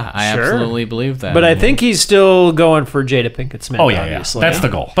 Yeah, I absolutely believe that. But I think he's still going for Jada Pinkett Smith. Oh yeah, obviously. that's the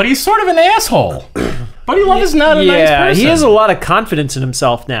goal. But he's sort of an asshole. Buddy Love is not a nice person. he has a lot of confidence in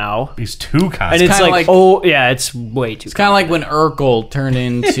himself now. He's too confident. And it's kinda like, it's way too. It's kind of like when Urkel turned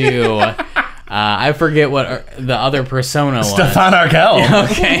into. I forget what the other persona was. Stefan Arkell.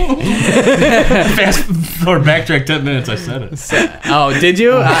 Okay. Fast forward, backtrack 10 minutes. I said it. Oh, did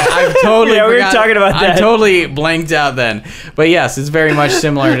you? I've totally. Yeah, we were forgot. talking about that. I totally blanked out then. But yes, it's very much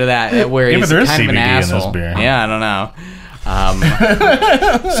similar to that, where Yeah, he's but there is kind of an CBD in this asshole. beer. Yeah, I don't know.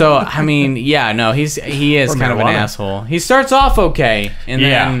 So I mean, yeah, no, he is kind of an marijuana. asshole. He starts off okay, and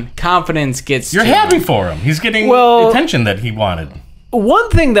Yeah. then confidence gets. You're to him. happy for him. He's getting Well- attention that he wanted. One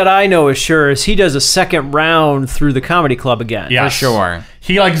thing that I know is sure is he does a second round through the comedy club again. Yeah, For sure.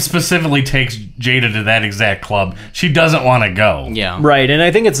 He like specifically takes Jada to that exact club. She doesn't want to go. Yeah. Right, and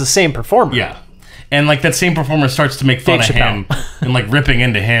I think it's the same performer. Yeah. And like that same performer starts to make fun Dave of him and like ripping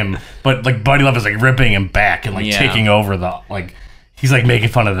into him, but like Buddy Love is like ripping him back and like Yeah. taking over the like he's like making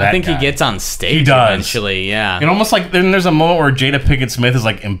fun of that. I think guy. he gets on stage He does. eventually. Yeah. And almost like then there's a moment where Jada Pinkett Smith is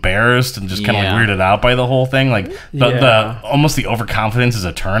like embarrassed and just kind of Yeah. like weirded out by the whole thing. Like the almost the overconfidence is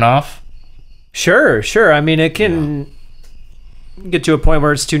a turnoff. Sure. I mean, it can get to a point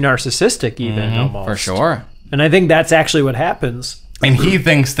where it's too narcissistic, even almost. For sure. And I think that's actually what happens. And he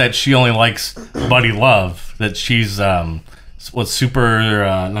thinks that she only likes Buddy Love, that she's not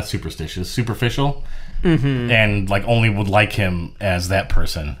superstitious, superficial, and like only would like him as that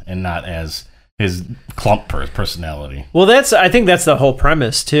person and not as his clump personality. Well, I think that's the whole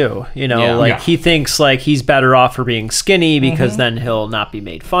premise too. He thinks like he's better off for being skinny because then he'll not be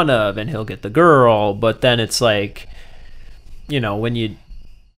made fun of and he'll get the girl. But then it's like, when you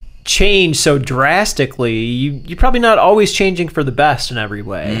change so drastically, you're probably not always changing for the best in every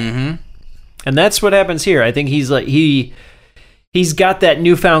way. And that's what happens here. I think he's like he's got that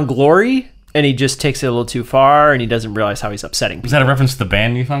newfound glory and he just takes it a little too far and he doesn't realize how he's upsetting people. Was that a reference to the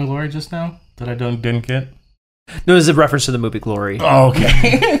band Newfound Glory just now that I didn't get? No, it's a reference to the movie Glory. Oh,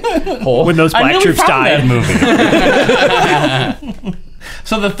 okay. When those black troops died. That movie.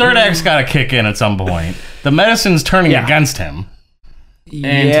 So the third act's got to kick in at some point. The medicine's turning against him.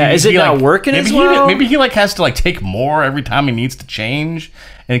 And is it not working as well? Maybe he like has to like take more every time he needs to change,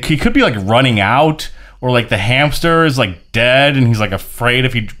 and he could be like running out, or like the hamster is like dead, and he's like afraid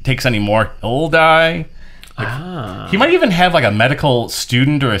if he takes any more, he'll die. He might even have like a medical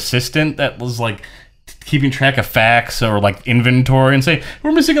student or assistant that was like keeping track of facts or like inventory and say,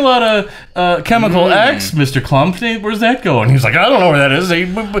 we're missing a lot of chemical X, Mr. Clump. Hey, where's that going? He's like, I don't know where that is.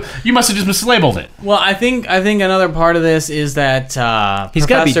 You must have just mislabeled it. Well, I think another part of this is that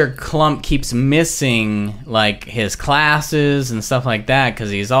Professor Clump keeps missing like his classes and stuff like that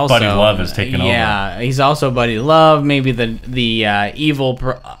because he's also Buddy Love is taking over. Yeah, he's also Buddy Love. Maybe the evil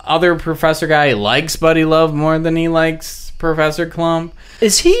other professor guy likes Buddy Love more than he likes Professor Clump.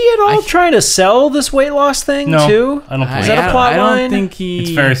 Is he at all trying to sell this weight loss thing too? I don't think Is that a plot line? I don't think he...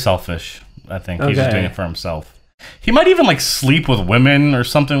 It's very selfish. I think he's just doing it for himself. He might even like sleep with women or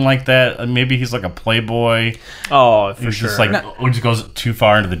something like that. Maybe he's like a playboy. Oh, for he's sure. Just like just goes too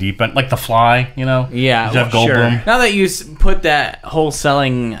far into the deep end, like The Fly, Yeah, Jeff Goldblum. Sure. Now that you put that whole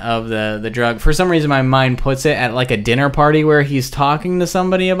selling of the drug, for some reason my mind puts it at like a dinner party where he's talking to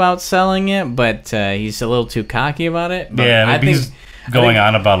somebody about selling it, but he's a little too cocky about it. But yeah, maybe he's going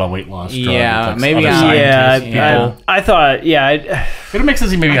on about a weight loss drug. Yeah, like maybe. I thought. Yeah, it makes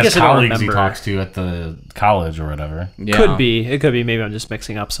sense. He maybe has colleagues he remember. talks to at the college or whatever. Yeah. Could be. It could be. Maybe I'm just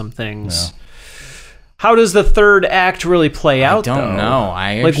mixing up some things. Yeah. How does the third act really play out? I don't know.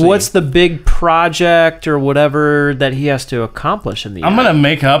 Like, what's the big project or whatever that he has to accomplish in the end? I'm gonna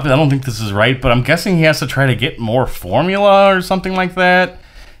make up. I don't think this is right, but I'm guessing he has to try to get more formula or something like that.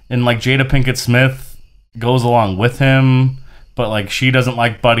 And like Jada Pinkett Smith goes along with him. But like she doesn't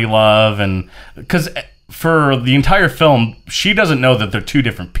like Buddy Love, and because for the entire film she doesn't know that they're two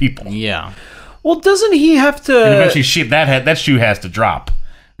different people. Yeah. Well, doesn't he have to? And eventually, that shoe has to drop,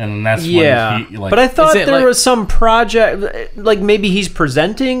 and that's when he, like. But I thought there was some project, like maybe he's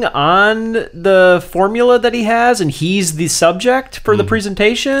presenting on the formula that he has, and he's the subject for the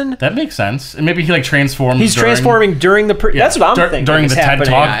presentation. That makes sense, and maybe he like transforms. He's transforming during the. That's what I'm thinking during the TED Talk.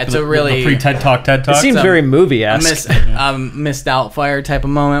 Yeah, it's a really the pre-TED Talk. TED Talk. It seems very movie-esque. Missed Doubtfire type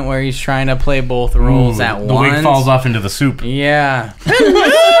of moment where he's trying to play both roles at once. The wig falls off into the soup. Yeah.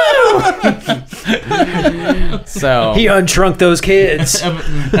 So he unshrunk those kids.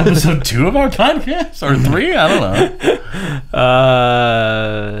 Episode 2 of our podcast, or 3? I don't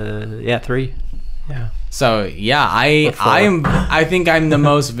know. 3. Yeah. So yeah, I think I'm the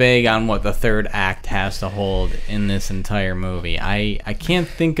most vague on what the third act has to hold in this entire movie. I can't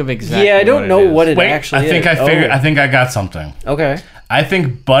think of exactly. Yeah, I don't know what it actually. I think is. I figured. I think I got something. Okay. I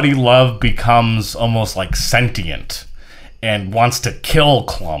think Buddy Love becomes almost like sentient and wants to kill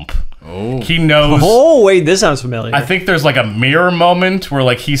Clump. Oh. He knows. Oh wait, this sounds familiar. I think there's like a mirror moment where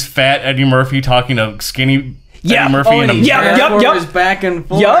like he's fat Eddie Murphy talking to skinny Eddie Murphy in a mirror. Yep. Back and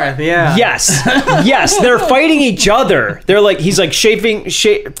forth. Yep. Yeah. Yes. Yes. They're fighting each other. They're like he's like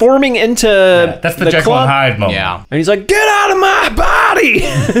forming into. Yeah, that's the Jekyll and Hyde moment. Yeah. And he's like, "Get out of my body."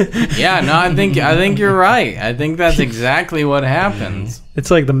 Yeah. No, I think you're right. I think that's exactly what happens.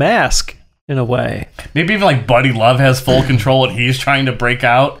 It's like The Mask. In a way. Maybe even like Buddy Love has full control and he's trying to break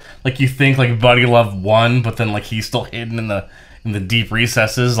out. Like you think like Buddy Love won, but then like he's still hidden in the deep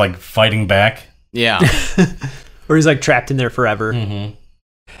recesses, like fighting back. Yeah. Or he's like trapped in there forever. Mm-hmm.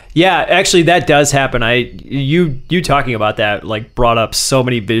 Yeah, actually that does happen. You talking about that like brought up so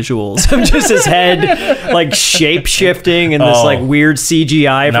many visuals of just his head like shape shifting in this like weird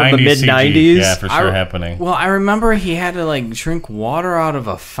CGI from the mid-90s. Yeah, for sure happening. Well, I remember he had to like drink water out of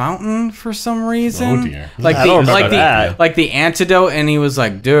a fountain for some reason. Oh dear. Like the antidote, and he was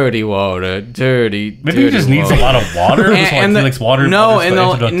like dirty water, dirty. Maybe he just needs a lot of water. And he likes water.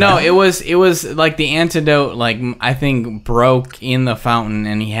 It was like the antidote like I think broke in the fountain,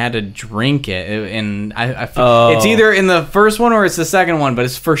 and he had had to drink it, and it's either in the first one or it's the second one, but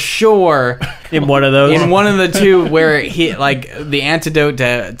it's for sure in one of those. In one of the two, where he like the antidote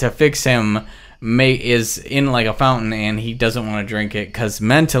to fix him is in like a fountain, and he doesn't want to drink it because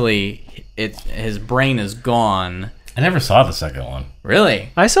mentally, his brain is gone. I never saw the second one. Really?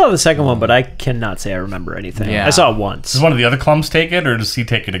 I saw the second one, but I cannot say I remember anything. Yeah. I saw it once. Does one of the other clumps take it, or does he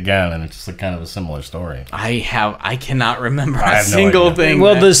take it again? And it's just like kind of a similar story. I cannot remember a have no single idea. thing.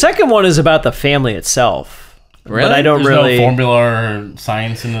 Well, the second one is about the family itself. Really? But I don't There's really. no formula or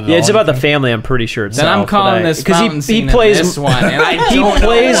science in it. Yeah, it's about the family. I'm pretty sure itself. Then I'm calling this fountain scene plays in this one, and I don't know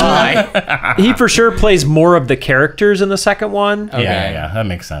why. He for sure plays more of the characters in the second one. Okay. Yeah, that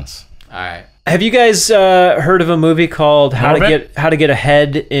makes sense. All right. Have you guys heard of a movie called How Norbit? to Get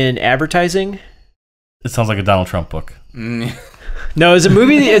Ahead in Advertising? It sounds like a Donald Trump book. No, it's a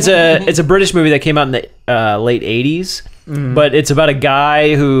movie. It's a British movie that came out in the late '80s, but it's about a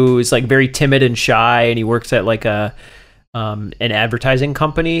guy who is like very timid and shy, and he works at like an advertising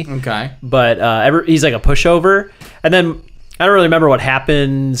company. Okay. But he's like a pushover, and then I don't really remember what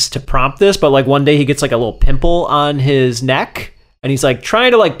happens to prompt this, but like one day he gets like a little pimple on his neck. And he's like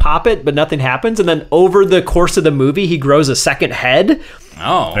trying to like pop it, but nothing happens. And then over the course of the movie, he grows a second head.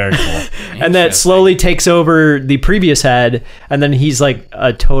 Oh, Very cool. And that slowly takes over the previous head. And then he's like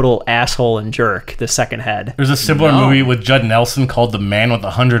a total asshole and jerk, the second head. There's a similar movie with Judd Nelson called The Man with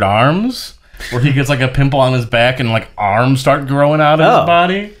 100 Arms, where he gets like a pimple on his back and like arms start growing out of his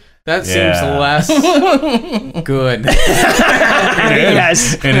body. that seems less good.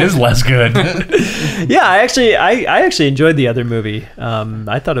 Yes. It is less good. Yeah, I actually enjoyed the other movie.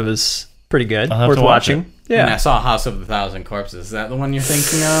 I thought it was pretty good, I'll have worth to watch watching. it. And I Yeah, saw House of a Thousand Corpses. Is that the one you're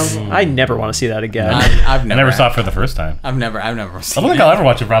thinking of? I never want to see that again. I've I never saw it for the first time. I've never I seen don't think it. I'll ever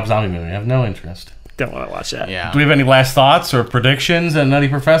watch a Rob Zombie movie. I have no interest. Don't want to watch that. Yeah. Do we have any last thoughts or predictions on Nutty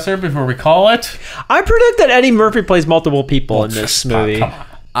Professor before we call it? I predict that Eddie Murphy plays multiple people in this movie. Come on.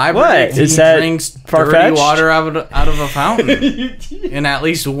 I What? predict Is he that drinks dirty far-fetched? water out of a fountain in at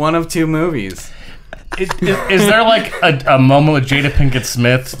least one of two movies. Is there like a moment with Jada Pinkett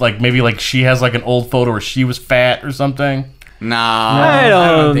Smith, like maybe like she has like an old photo where she was fat or something? No, I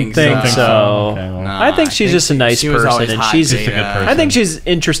don't think so. Okay, well. No, I think she's just a nice she was always person, and hot, she's Just a good person. I think she's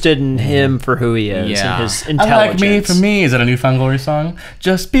interested in him for who he is Yeah. and his I intelligence. like me for me. Is that a New Found Glory song?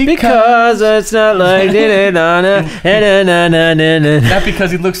 Just Because it's not like Not because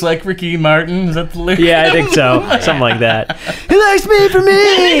he looks like Ricky Martin. Is that the lyric? Yeah, I think so. Something like that. He likes me for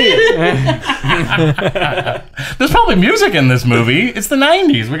me. There's probably music in this movie. It's the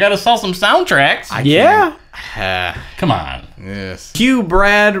 90s. We got to sell some soundtracks. Yeah. Come on. Yes. Cue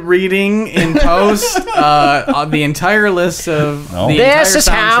Brad reading in post the entire list of the entire This is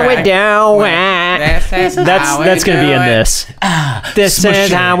how we soundtrack. do it. That's gonna be in this. This smush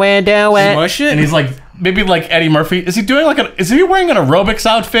is it. how we do it. Smush it. And he's like, maybe like Eddie Murphy. Is he doing like is he wearing an aerobics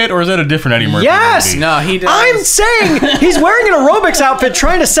outfit or is that a different Eddie Murphy? Yes! movie? No, he does. I'm saying he's wearing an aerobics outfit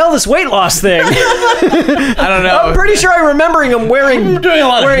trying to sell this weight loss thing. I don't know. I'm pretty sure I'm remembering him wearing doing a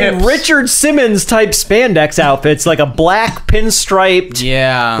lot of hips. Richard Simmons type spandex outfits, like a black pinstriped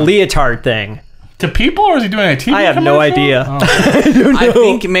Yeah. leotard thing. To people or is he doing a TV I have no commercial? idea. Oh. I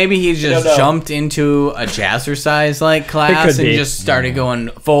think maybe he just jumped into a jazzercise like class and be. just started going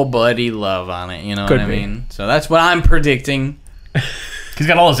full Buddy Love on it. You know Could what I be. mean? So that's what I'm predicting. He's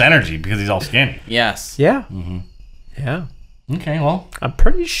got all his energy because he's all skinny. Yes. Yeah. Yeah. Okay, well, I'm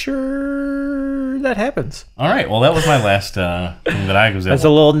pretty sure that happens. all right. Well, that was my last thing that I was able That's a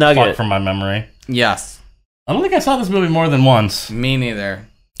little to nugget. pluck from my memory. Yes. I don't think I saw this movie more than once. Me neither.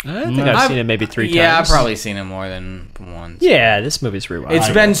 I think I've seen it maybe 3 times. Yeah, I've probably seen it more than once. Yeah, this movie's rewatched. It's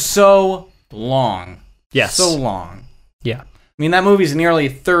been so long. Yes. So long. Yeah. I mean, that movie's nearly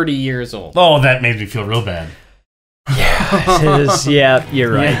 30 years old. Oh, that made me feel real bad. It is, yeah,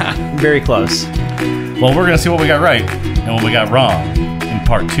 you're right. Yeah. Very close. Well, we're going to see what we got right and what we got wrong in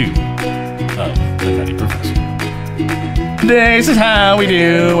part 2 of The Nutty Professor. This is how we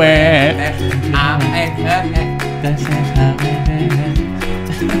do it. This is how we do it.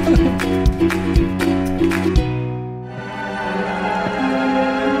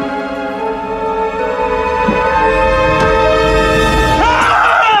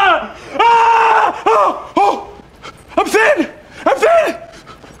 I'm thin! I'm thin!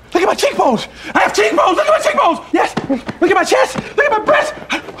 Look at my cheekbones! I have cheekbones! Look at my cheekbones! Yes! Look at my chest! Look at my breast!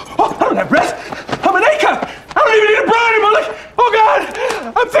 Oh, I don't have breasts! I'm an A-cup! I don't even need a bra anymore! Look! Oh, God!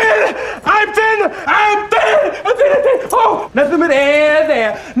 I'm thin! I'm thin! I'm thin! I'm thin! I'm thin! Oh! Nothing but air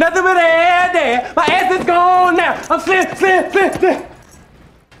there! Nothing but air there! My ass is gone now! I'm slim!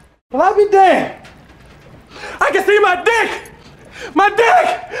 Well, I'll be damned! I can see my dick! My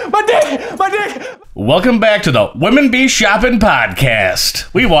dick! My dick! My dick! Welcome back to the Women Be Shopping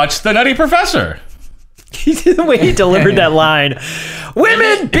podcast. We watched The Nutty Professor. The way he delivered that line.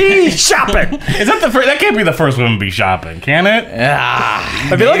 Women be shopping. Is that the first? That can't be the first Women Be Shopping, can it?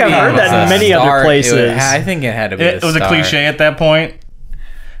 I feel like I've heard that in many other places. I think it had to be. It was a cliche at that point.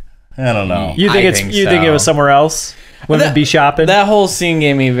 I don't know. You think you think it was somewhere else? Women be shopping. That whole scene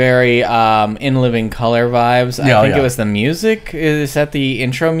gave me very In Living Color vibes. I think it was the music. Is that the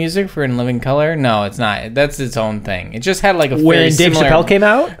intro music for In Living Color? No, it's not. That's its own thing. It just had like a when Dave Chappelle came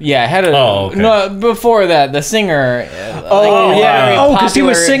out. Yeah, it had a. Oh, okay. No, before that, the singer. Because he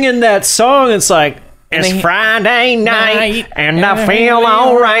was singing that song. It's like. It's Friday night, and I feel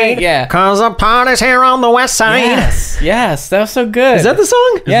alright. Yeah. Cause the party's here on the west side. Yes, that was so good. Is that the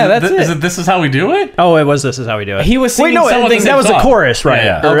song? Yeah, that's it. Is it This Is How We Do It? Oh, it was This Is How We Do It. He was singing something. That was the chorus, right?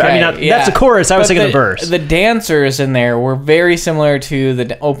 Yeah. Or, I mean, that's a chorus. I was singing the verse. The dancers in there were very similar to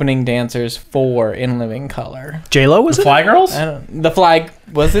the opening dancers for In Living Color. J-Lo was it? Fly Girls? The Flag.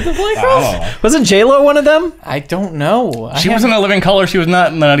 Was it the Flag Girls? Wasn't J-Lo one of them? I don't know. She was in A Living Color. She was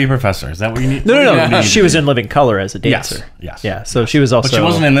not in The Nutty Professor. Is that what you need? No. She was in Living Color as a dancer. Yes. Yeah, so she was also But she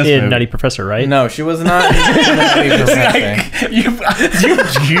wasn't in this movie. Nutty Professor, right? No, she was not.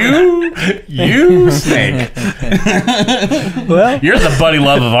 You snake. Well, You're the buddy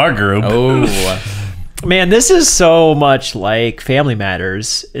love of our group. Oh. man, this is so much like Family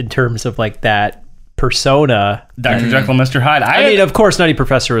Matters in terms of like that persona. Dr. Jekyll and Mr. Hyde. I mean, of course, Nutty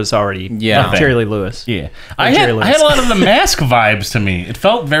Professor was already Jerry Lee Lewis. Yeah. I had a lot of the Mask vibes to me. It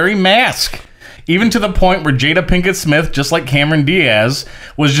felt very Mask. Even to the point where Jada Pinkett Smith, just like Cameron Diaz,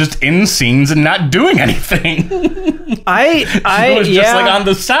 was just in scenes and not doing anything. She was just like on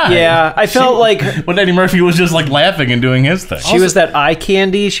the side. Yeah, I felt like when Eddie Murphy was just like laughing and doing his thing. She was that eye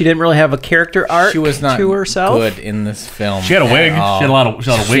candy. She didn't really have a character arc. She was not to herself. good in this film. She had a wig. She had a lot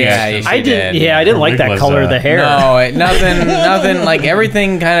of wig. Yeah, I didn't like that color of the hair. No, nothing. Like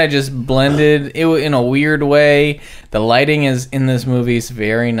everything kind of just blended. It in a weird way. The lighting is in this movie is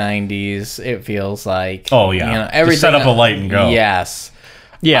very 90s. It feels like. Oh yeah. Everything. Just set up a light and go. Yes.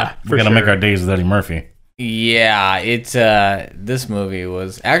 Yeah. We're gonna make our days with Eddie Murphy. Yeah, it's this movie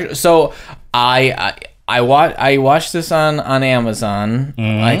was actually so I watched this on Amazon,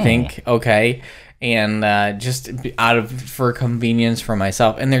 I think, okay, and just for convenience for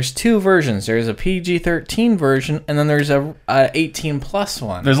myself. And there's two versions. There's a PG-13 version, and then there's a 18+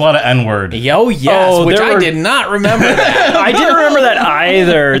 one. There's a lot of N-word. Which I did not remember that. I didn't remember that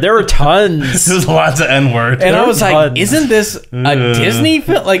either. There were tons. There's lots of N-word. And I was like, isn't this a Disney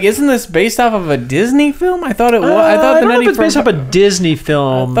film? Like, isn't this based off of a Disney film? I thought it was. I thought I don't know if it's based off a Disney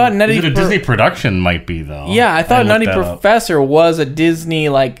film. I thought Nutty a Disney production might be though. Yeah, I thought Nutty Professor was a Disney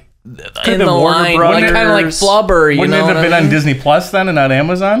like. In the line, kind of like Flubber, you Wouldn't know. Wouldn't it have been on Disney Plus then and not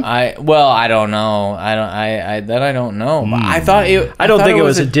Amazon? I don't know. I don't know. But I thought it. I don't think it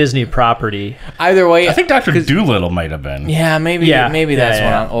was a Disney property. Either way, I think Dr. Dolittle might have been. Yeah, maybe that's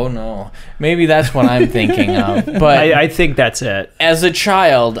what I'm. Oh no, maybe that's what I'm thinking of. But I think that's it. As a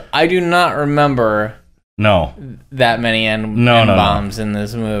child, I do not remember. No, that many bombs in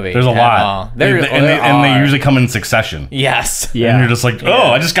this movie. There's a lot. They usually come in succession. Yes. Yeah. And you're just like,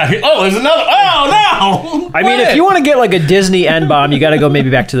 I just got hit. Oh, there's another. Oh no. I mean, if you want to get like a Disney N bomb, you got to go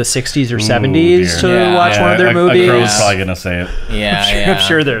maybe back to the 60s or 70s to watch one of their movies. A crow's probably gonna say it. Yeah, I'm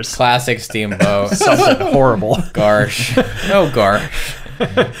sure there's classic Steamboat. Something horrible. Garsh. Oh,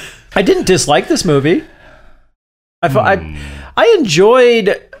 Garsh. I didn't dislike this movie. I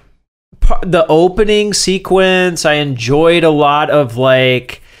enjoyed the opening sequence. I enjoyed a lot of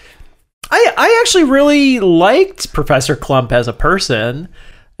like I actually really liked Professor Klump as a person,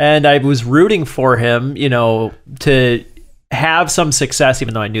 and I was rooting for him, to have some success,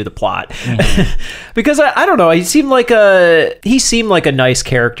 even though I knew the plot. Because I don't know, he seemed like a nice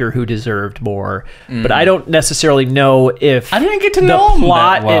character who deserved more, but I don't necessarily know if I didn't get to know the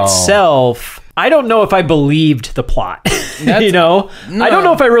plot itself. I don't know if I believed the plot. I don't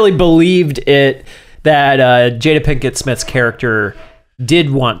know if I really believed it that Jada Pinkett Smith's character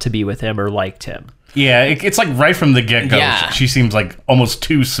did want to be with him or liked him. Yeah, it's like right from the get-go. Yeah. She seems like almost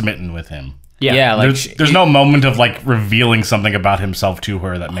too smitten with him. Yeah, like there's no moment of like revealing something about himself to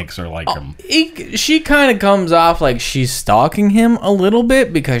her that makes her like him. She kind of comes off like she's stalking him a little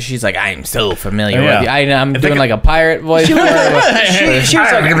bit because she's like, I'm so familiar with you. I'm doing like a pirate voice. She was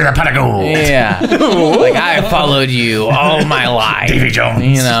like, give me the pot of gold. Yeah, like I followed you all my life, Davy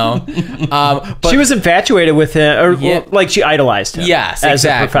Jones. But she was infatuated with him, or like she idolized him. Yes, as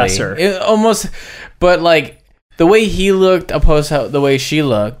exactly. a professor. Almost, but like the way he looked opposed to the way she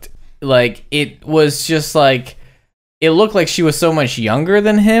looked. Like, it was just like, it looked like she was so much younger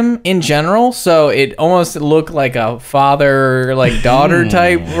than him in general, so it almost looked like a father like daughter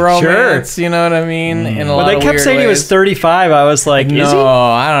type romance. You know what I mean? In a lot they of kept weird saying ways. he was 35. I was like, No, is he?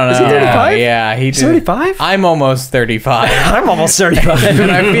 I don't know. Is he 35? Yeah, he He's did. 35? I'm almost 35. I'm almost 35.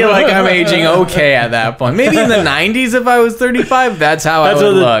 And I feel like I'm aging okay at that point. Maybe in the 90s if I was 35, that's how I would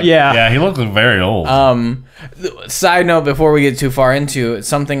look. Yeah. Yeah, he looked very old. Side note before we get too far into it,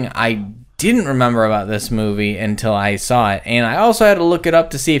 something I didn't remember about this movie until I saw it, and I also had to look it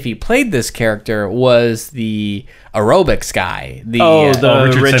up to see if he played this character, was the aerobics guy. The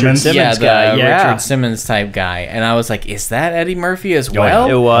Richard Simmons? yeah, guy. the Yeah. Richard Simmons type guy. And I was like, is that Eddie Murphy as well?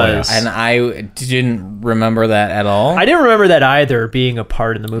 It was. And I didn't remember that at all. I didn't remember that either being a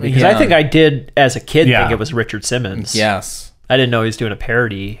part in the movie because I Yeah. think I did as a kid Yeah. think it was Richard Simmons. Yes. I didn't know he was doing a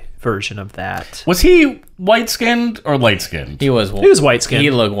parody version of that. Was he white-skinned or light-skinned? He was white-skinned. He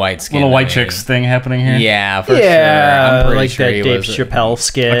looked white-skinned. Little white to me. chicks thing happening here? Yeah, for sure. Yeah, I'm pretty like sure that he Dave was. Chappelle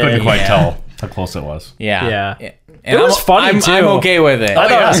skit. I couldn't quite Yeah. tell how close it was. Yeah. Yeah. And It was funny, I'm too. okay with it. I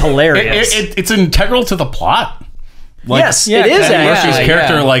thought it was hilarious. It's integral to the plot. Yes, yeah, it is Eddie Murphy's actually.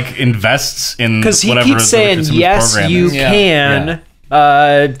 character yeah. like invests in Because he whatever keeps saying, Richard Simmons yes, program you is. Yeah.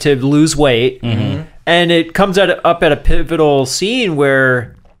 can to lose weight. And it comes up at a pivotal scene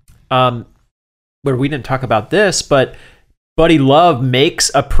where we didn't talk about this, but Buddy Love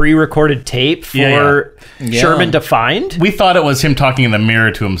makes a pre-recorded tape for Sherman to find. We thought it was him talking in the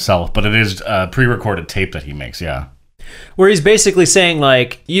mirror to himself, but it is a pre-recorded tape that he makes. Yeah, Where he's basically saying,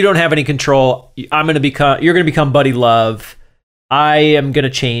 like, you don't have any control. You're going to become Buddy Love. I am going to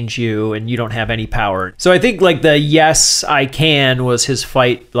change you and you don't have any power. So I think like the yes, I can was his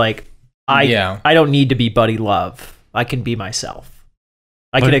fight. Like, I don't need to be Buddy Love. I can be myself.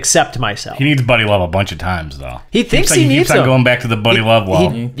 I can accept myself. he needs Buddy Love a bunch of times though. He thinks he he needs keeps on him. going back to the Buddy Love well.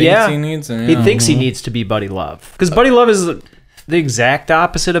 He thinks Yeah. he needs him. He Yeah. thinks he needs to be Buddy Love. Because Buddy Love is the exact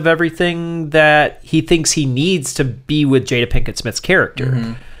opposite of everything that he thinks he needs to be with Jada Pinkett Smith's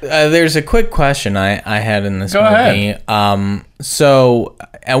character. There's a quick question I had in this Go movie. ahead. So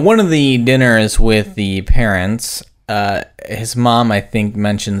at one of the dinners with the parents, his mom, I think,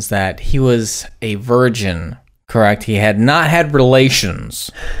 mentions that he was a virgin. Correct. He had not had relations,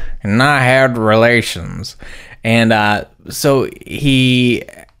 and so he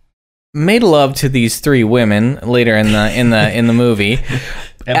made love to these three women later in the movie.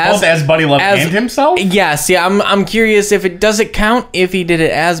 And both as Buddy Love and himself? Yes, yeah. I'm curious if it does it count if he did it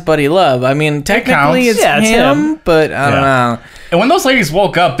as Buddy Love. I mean, technically counts. it's Yeah, it's him, him. but I don't know. And when those ladies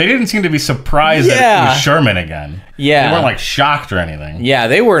woke up, they didn't seem to be surprised that it was Sherman again. Yeah. They weren't like shocked or anything. Yeah,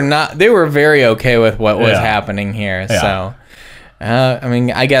 they were not. They were very okay with what was Yeah. happening here. Yeah. So, I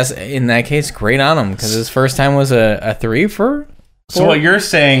mean, I guess in that case, great on him because his first time was a 3 for. So what you're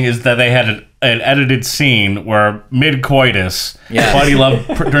saying is that they had an edited scene where mid-coitus, Yeah. Buddy Love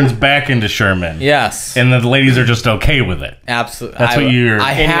turns back into Sherman. Yes, And the ladies are just okay with it. absolutely. That's what you're-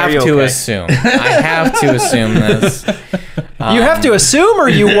 I And have are you to okay? assume. I have to assume this. You have to assume or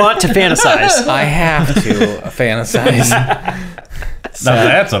you want to fantasize? I have to fantasize. Now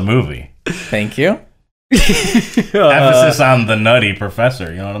that's a movie. Thank you. Emphasis on the nutty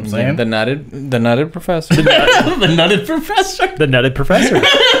professor. You know what I'm saying? The nutted professor. The nutted professor. The Nutted Professor.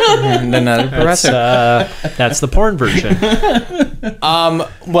 The nutted professor. That's the porn version.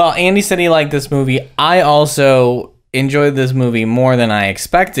 Well, Andy said he liked this movie. I also enjoyed this movie more than I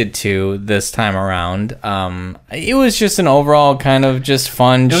expected to this time around. It was just an overall kind of just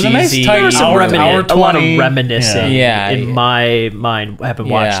fun, was a nice cheesy. tight Some hour a lot of 20. reminiscing Yeah. in my mind, having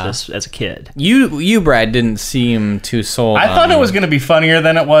watched Yeah. this as a kid. You, Brad, didn't seem too sold. I thought on it was going to be funnier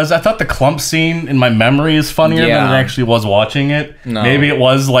than it was. I thought the clump scene in my memory is funnier Yeah. than it actually was watching it. No. Maybe it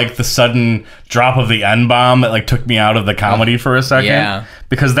was like the sudden drop of the N-bomb that like took me out of the comedy for a second. Yeah.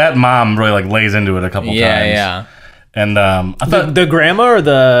 Because that mom really like lays into it a couple times. Yeah. And I thought The grandma or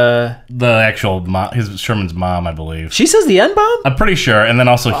the... the actual Sherman's mom, I believe. She says the N-bomb? I'm pretty sure. And then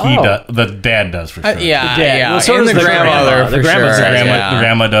also Oh. the dad does for sure. Yeah, dad. yeah. Well, so and does the the grandmother grandma. for The grandma's sure. the The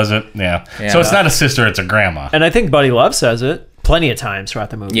grandma does it. Yeah. So it's not a sister, it's a grandma. And I think Buddy Love says it plenty of times throughout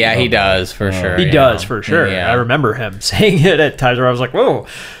the movie. Yeah, he does for sure. He yeah. does, for sure. Yeah. I remember him saying it at times where I was like, whoa,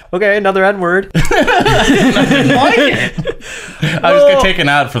 okay, another N-word. I was get taken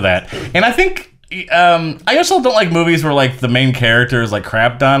out for that. And I think I also don't like movies where like the main character is like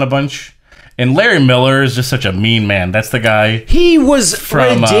crapped on a bunch. And Larry Miller is just such a mean man. That's the guy. He was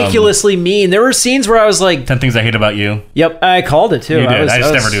From, ridiculously mean. There were scenes where I was like, 10 Things I Hate About You. yep, I called it too. You did. I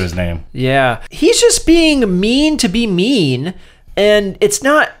just was- never do his name. Yeah. He's just being mean to be mean, and it's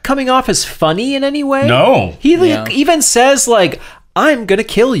not coming off as funny in any way. No. He Yeah. even says, like, I'm going to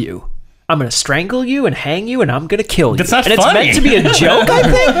kill you. I'm going to strangle you and hang you and I'm going to kill you. That's not and funny. It's meant to be a joke, I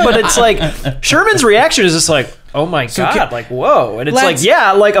think, but it's like Sherman's reaction is just like, oh my God, like, whoa. And it's like,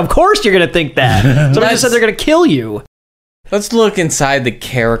 yeah, like, of course you're going to think that. Somebody just said they're going to kill you. Let's look inside the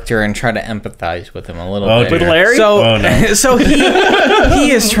character and try to empathize with him a little bit. With Larry? So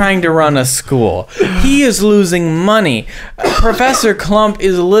he is trying to run a school. He is losing money. Professor Klump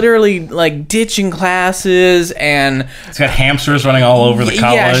is literally like ditching classes and He's got hamsters running all over the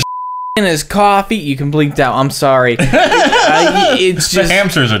college. Yeah, in his coffee. You can bleep that. I'm sorry. It's just the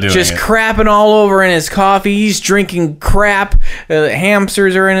hamsters are doing just it. crapping all over in his coffee. He's drinking crap.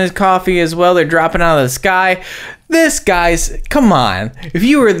 Hamsters are in his coffee as well. They're dropping out of the sky. This guy's, come on. If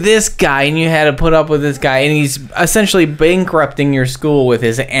you were this guy and you had to put up with this guy and he's essentially bankrupting your school with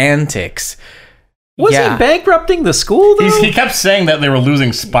his antics. Was he bankrupting the school, though? He kept saying that they were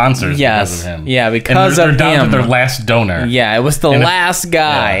losing sponsors because of him. Yeah, because they're of down him. to their last donor. Yeah, it was the last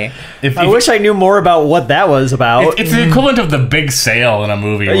guy. Yeah. I wish I knew more about what that was about. It's the equivalent of the big sale in a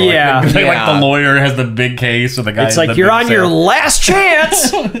movie. Where like the lawyer has the big case, or the guy. It's like you're on your last chance.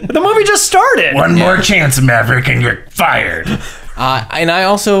 The movie just started. One more chance, Maverick, and you're fired. And I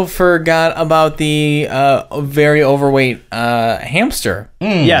also forgot about the very overweight hamster.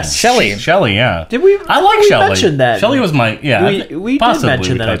 Yes, Shelley. Shelley, yeah. Did we? I like Shelley. Mentioned that. Shelley was my We did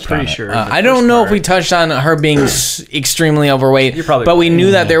mention that. I'm pretty sure. I don't know if we touched on her being extremely overweight. You're probably but we right.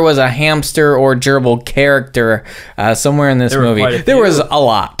 knew that there was a hamster or gerbil character somewhere in this movie. There was a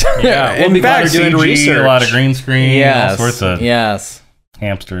lot. Yeah, In fact, doing CG, research. a lot of green screen, all sorts of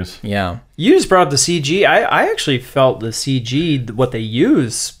hamsters. Yeah. You just brought up the CG. I actually felt the CG, what they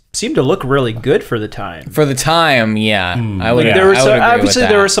use, seemed to look really good for the time. For the time, yeah. I would, There was I would agree obviously with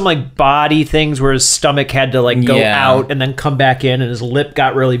there that. were some like body things where his stomach had to like go out and then come back in, and his lip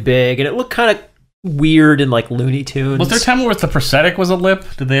got really big, and it looked kind of weird and like Looney Tunes. Was there a time where the prosthetic was a lip?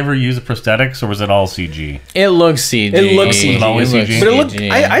 Did they ever use a prosthetics, or was it all CG? It looks CG. It looks CG. Was it always CG? But it looked.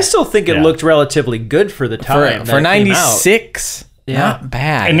 I still think it looked relatively good for the time. For 96. Yeah. Not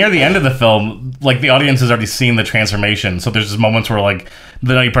bad. And near the end of the film, like the audience has already seen the transformation, so there's just moments where like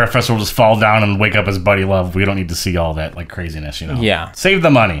the Nutty Professor will just fall down and wake up his buddy Love. We don't need to see all that like craziness, you know? Yeah. Save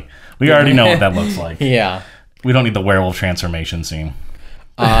the money. We already know what that looks like. Yeah. We don't need the werewolf transformation scene.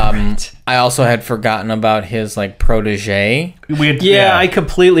 I also had forgotten about his like protege. I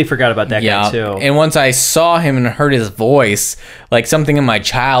completely forgot about that guy too. And once I saw him and heard his voice, like something in my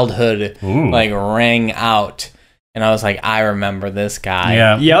childhood like rang out. And I was like, I remember this guy.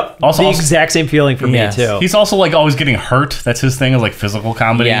 Yeah. Yep. Also, the exact same feeling for me too. He's also like always getting hurt. That's his thing, is like physical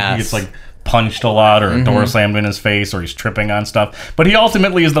comedy. Yes. He gets like punched a lot, or a door slammed in his face, or he's tripping on stuff. But he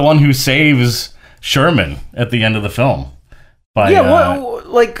ultimately is the one who saves Sherman at the end of the film. By,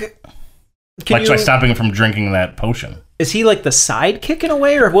 like stopping him from drinking that potion. Is he like the sidekick in a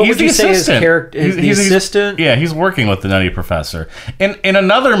way, or what would you say his character? He's the assistant. Yeah, he's working with the Nutty Professor. And in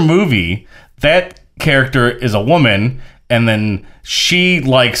another movie, that character is a woman, and then she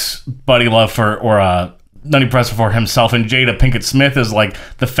likes Buddy Love or Nutty Professor for himself, and Jada Pinkett Smith is like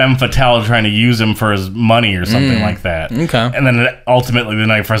the femme fatale trying to use him for his money or something like that. Okay. And then ultimately the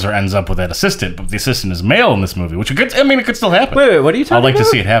Nutty Professor ends up with that assistant, but the assistant is male in this movie, which it could still happen. Wait, what are you talking about? I'd like to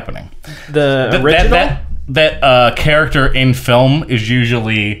see it happening. The original? That character in film is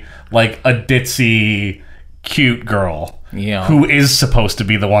usually like a ditzy, cute girl. Yeah. Who is supposed to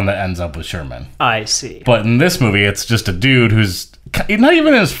be the one that ends up with Sherman. I see. But in this movie, it's just a dude who's not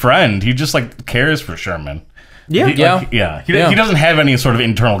even his friend. He just like cares for Sherman. Yeah. He doesn't have any sort of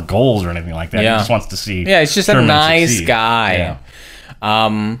internal goals or anything like that. Yeah. He just wants to see. Yeah, he's just Sherman a nice succeed. guy.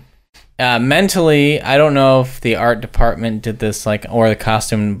 Yeah. Mentally, I don't know if the art department did this or the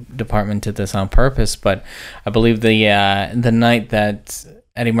costume department did this on purpose, but I believe the night that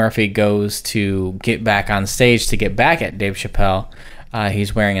Eddie Murphy goes to get back on stage to get back at Dave Chappelle,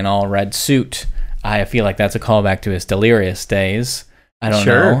 he's wearing an all red suit. I feel like that's a callback to his Delirious days. I don't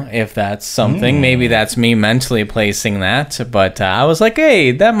know if that's something. Maybe that's me mentally placing that. But I was like,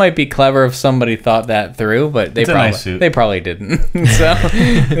 hey, that might be clever if somebody thought that through. But they probably didn't. So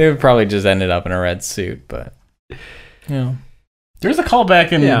they probably just ended up in a red suit. But There's a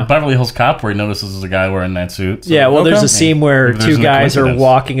callback in Beverly Hills Cop where he notices there's a guy wearing that suit. So. There's a scene where two guys are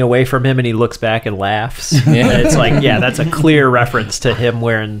walking away from him and he looks back and laughs. And it's like, that's a clear reference to him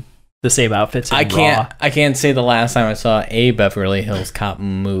wearing the same outfits. I can't say the last time I saw a Beverly Hills Cop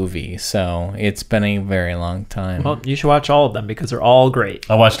movie, so it's been a very long time. Well, you should watch all of them because they're all great.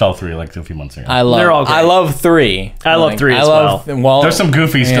 I watched all three like a few months ago. They're all great. I love 3. I love 3 as well. There's some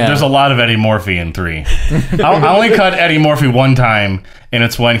goofy stuff. There's a lot of Eddie Murphy in 3. I only cut Eddie Murphy one time, and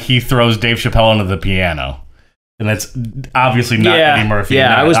it's when he throws Dave Chappelle into the piano. and that's obviously not Yeah. Eddie Murphy. Yeah,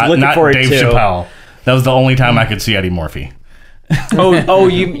 not, I was looking not for it Dave too. Chappelle. That was the only time I could see Eddie Murphy.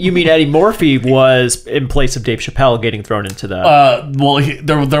 You mean Eddie Murphy was in place of Dave Chappelle getting thrown into the... Well,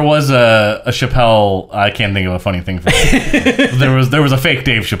 there was a Chappelle. I can't think of a funny thing for that. there was a fake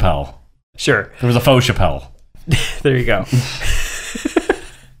Dave Chappelle. Sure. There was a faux Chappelle. There you go.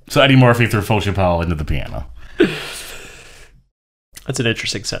 So Eddie Murphy threw faux Chappelle into the piano. That's an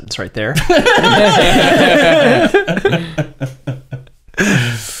interesting sentence right there.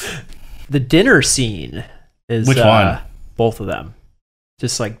 The dinner scene is... Which one? Both of them.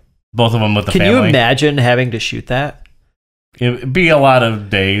 Just like... Both of them with the Can family. you imagine having to shoot that? It'd be a lot of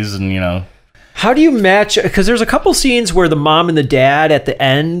days, and How do you match? Because there's a couple scenes where the mom and the dad at the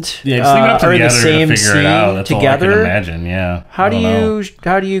end Yeah, just leave it up to are the in the editor same to figure scene it out. That's together. all I can imagine. Yeah. How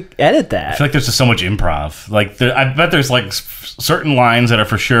do you edit that? I feel like there's just so much improv. Like, I bet there's like certain lines that are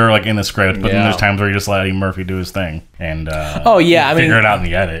for sure like in the script, but then there's times where you just let Eddie Murphy do his thing and figure it out in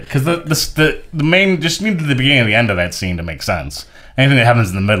the edit. Because the main just needed the beginning and the end of that scene to make sense. Anything that happens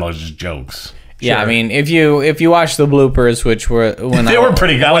in the middle is just jokes. Yeah, I mean, if you watch the bloopers, which were they were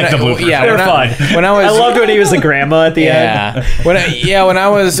pretty good. I like the bloopers. Yeah, they were fun. When I loved when he was the grandma at the end. When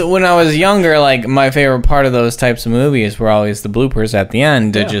I was younger, like my favorite part of those types of movies were always the bloopers at the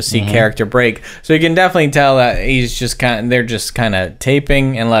end to just see character break. So you can definitely tell that they're just kind of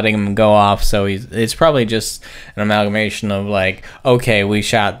taping and letting him go off. So it's probably just an amalgamation of like, okay, we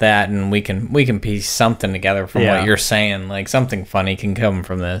shot that and we can piece something together from what you're saying. Like something funny can come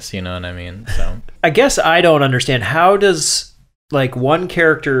from this. You know what I mean? So. I guess I don't understand, how does like one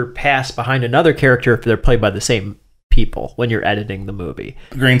character pass behind another character if they're played by the same people when you're editing the movie?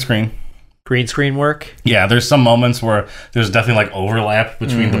 Green screen work? Yeah, there's some moments where there's definitely like overlap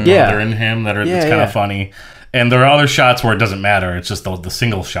between the brother and him it's kind of funny. And there are other shots where it doesn't matter. It's just the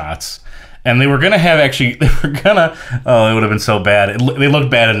single shots. And they were going to it would have been so bad. They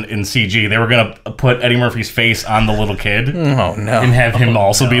looked bad in CG. They were going to put Eddie Murphy's face on the little kid. Oh, no. And have him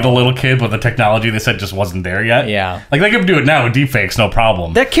also be the little kid, but the technology they said just wasn't there yet. Yeah. Like, they could do it now with deepfakes, no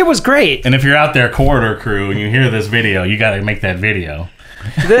problem. That kid was great. And if you're out there, Corridor Crew, and you hear this video, you got to make that video.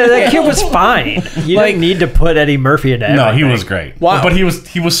 That kid was fine. You didn't need to put Eddie Murphy into everything. No, he was great. Wow. But he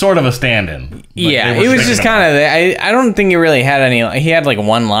was sort of a stand-in. Yeah, he was just kind of. I don't think he really had any. He had like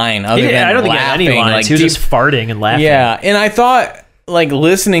one line. I don't think he had any lines. Like, he was just farting and laughing. Yeah, and I thought like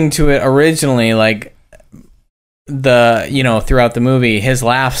listening to it originally, like throughout the movie, his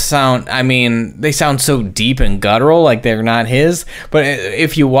laughs sound. I mean, they sound so deep and guttural, like they're not his. But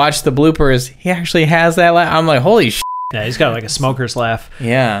if you watch the bloopers, he actually has that laugh. I'm like, holy shit. Yeah, he's got like a smoker's laugh.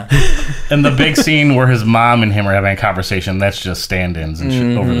 Yeah. And the big scene where his mom and him are having a conversation, that's just stand-ins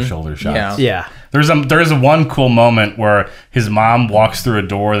and over-the-shoulder shots. Yeah. There's one cool moment where his mom walks through a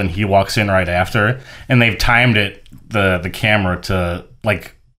door, then he walks in right after, and they've timed the camera to,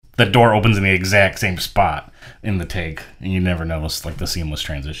 like, the door opens in the exact same spot in the take, and you never notice, like, the seamless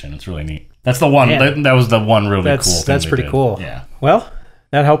transition. It's really neat. That's the one, that was the one really cool thing That's pretty cool. Yeah. Well,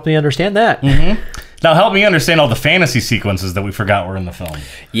 that helped me understand that. Mm-hmm. Now help me understand all the fantasy sequences that we forgot were in the film.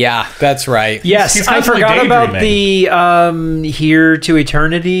 Yeah, that's right. Yes, He's I forgot about daydreaming. the Here to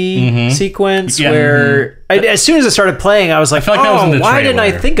Eternity sequence where as soon as it started playing, I was like, I feel like that was in the why didn't I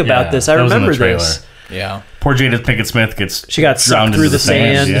trailer. think about this? I that was in the remember trailer. this. Yeah. Poor Jada Pinkett Smith She got sucked drowned through into the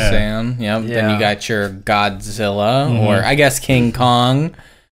sand. Yeah. Sand. Yep. Then Yeah. you got your Godzilla, or I guess King Kong.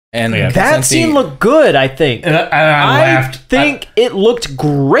 And that scene looked good, I think. And I laughed. I think it looked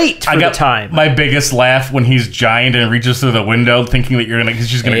great for the time. My biggest laugh when he's giant and reaches through the window, thinking that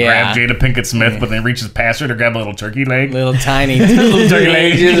she's gonna grab Jada Pinkett Smith, but then reaches past her to grab a little turkey leg. Little tiny turkey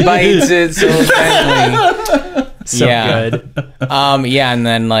leg. He just bites it so tiny. So good. And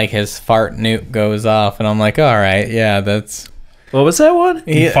then like his fart nuke goes off, and I'm like, all right, that's. What was that one?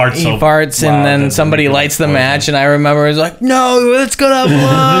 He farts and then somebody lights the match, and I remember it was like, no, it's gonna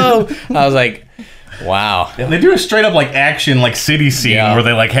blow. I was like, wow. Yeah, they do a straight up like action like city scene where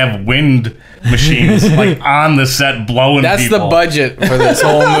they like have wind machines like on the set blowing That's people. the budget for this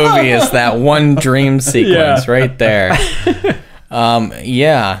whole movie is that one dream sequence right there.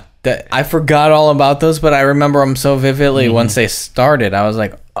 I forgot all about those, but I remember them so vividly once they started. I was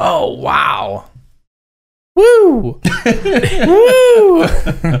like, oh, wow. Woo! Woo!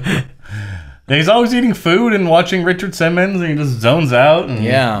 He's always eating food and watching Richard Simmons, and he just zones out. And,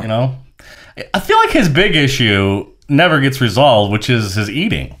 you know, I feel like his big issue never gets resolved, which is his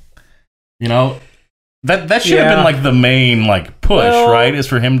eating. You know, that should have been like the main like push, right? Is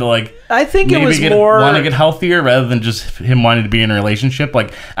for him to like. I think it was more want to get healthier rather than just him wanting to be in a relationship.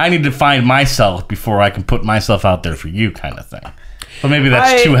 Like, I need to find myself before I can put myself out there for you, kind of thing. But maybe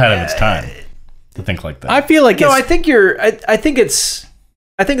that's too ahead of its time. to think like that. I feel like I think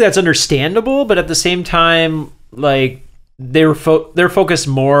I think that's understandable, but at the same time, like they're focused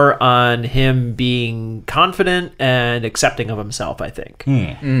more on him being confident and accepting of himself. I think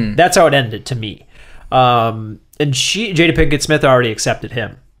that's how it ended to me. And Jada Pinkett Smith already accepted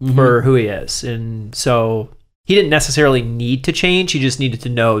him for who he is, and so he didn't necessarily need to change. He just needed to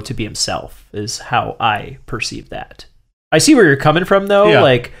know to be himself. Is how I perceive that. I see where you're coming from, though. Yeah.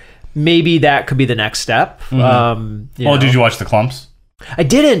 Like maybe that could be the next step. Did you watch The Clumps? I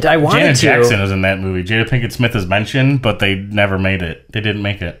didn't. I wanted Janet to. Jackson was in that movie. Jada Pinkett Smith is mentioned, but they never made it. They didn't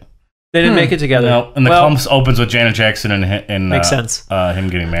make it. They didn't make it together. No, and The Clumps opens with Janet Jackson and makes sense. Him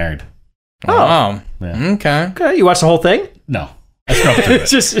getting married. Oh, Yeah. okay. You watched the whole thing? No. I scrubbed through it.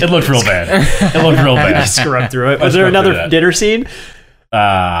 Just- It looked real bad. It looked real bad. Scrub through it. I Was there scrubbed through another that. dinner scene?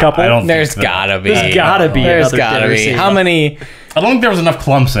 Couple? I don't There's think so. gotta be. There's gotta be. There's another gotta dinner be. scene. How many? I don't think there was enough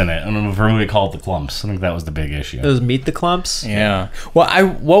clumps in it. I don't know for who we called The Clumps. I think that was the big issue. It was Meet the Clumps. Yeah. Well,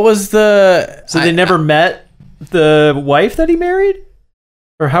 what was the? So they never met the wife that he married,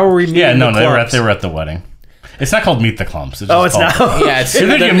 or how were we meeting? Yeah, no, the Clumps? they were at the wedding. It's not called Meet the Clumps. It's Oh, just it's called- not. Yeah, it's.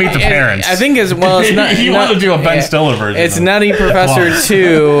 And then you meet the parents. I think it's It's not. You want to do a Ben Stiller version. It's of Nutty Professor Clumps.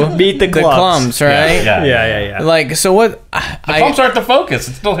 2. Meet the Clumps. right? Yeah. Like, so what? The Clumps aren't the focus.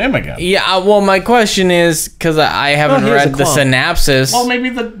 It's still him again. Yeah, well, my question is, because I haven't he was a read the clump. synopsis. Well, maybe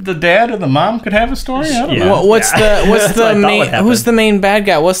the dad or the mom could have a story. I don't know. What's the That's what I thought main? would happen. Who's the main bad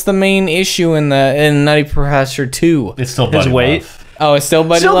guy? What's the main issue in Nutty Professor 2? It's still His Buddy weight. Love. Oh, it's still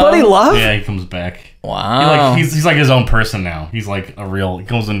Buddy Still Love? Buddy Love? Yeah, he comes back. Wow. He's like his own person now. He's like he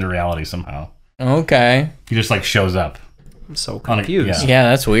goes into reality somehow. Okay. He just like shows up. I'm so On a- confused. Yeah,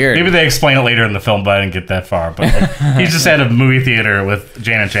 that's weird. Maybe they explain it later in the film, but I didn't get that far. But like, he's just at a movie theater with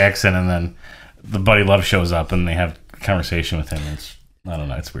Janet Jackson, and then the Buddy Love shows up, and they have a conversation with him. I don't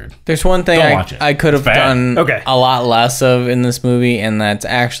know. It's weird. There's one thing Don't watch it. I could have It's bad. done Okay. a lot less of in this movie, and that's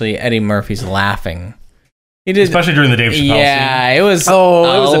actually Eddie Murphy's laughing. He did, Especially during the Dave Chappelle scene. yeah, it was it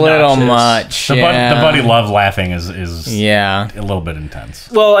was a little obnoxious. much. The yeah. Buddy Love laughing is Yeah. a little bit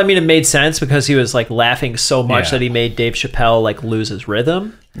intense. Well, I mean, it made sense because he was like laughing so much Yeah. that he made Dave Chappelle like lose his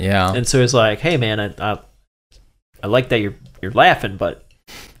rhythm, Yeah. and so he's like, "Hey, man, I like that you're laughing, but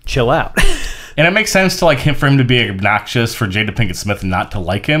chill out." And it makes sense to for him to be obnoxious for Jada Pinkett Smith not to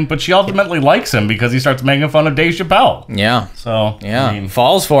like him, but she ultimately likes him because he starts making fun of Dave Chappelle. Yeah. So Yeah. I mean,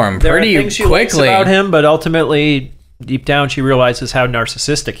 Falls for him There are pretty things she likes quickly. about him, but ultimately, deep down, she realizes how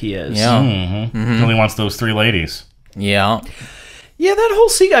narcissistic he is. Yeah. he only wants those 3 ladies. Yeah. Yeah, that whole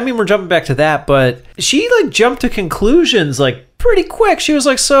scene. I mean, we're jumping back to that, but she like jumped to conclusions like pretty quick. She was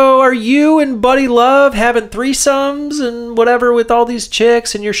like, "So, are you and Buddy Love having threesomes and whatever with all these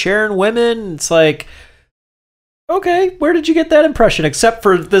chicks, and you're sharing women?" And it's like, okay, where did you get that impression? Except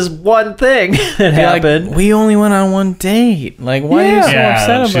for this one thing that happened. Like, we only went on one date. Like, why are you so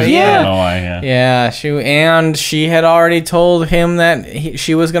upset she's- about it? I don't know why, Yeah, she had already told him that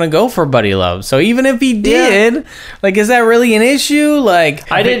she was gonna go for Buddy Love. So even if he did, like, is that really an issue? Like,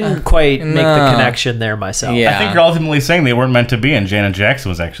 I didn't quite make the No. connection there myself. Yeah. I think you're ultimately saying they weren't meant to be, and Janet Jackson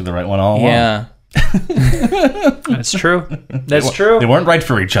was actually the right one all along. Yeah. That's true. That's true. They weren't right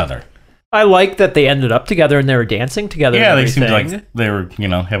for each other. I like that they ended up together and they were dancing together. Yeah, and they seemed everything. like they were,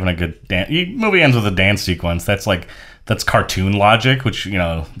 having a good dance. Movie ends with a dance sequence. That's cartoon logic, which,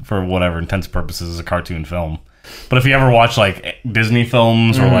 for whatever intents and purposes is a cartoon film. But if you ever watch like Disney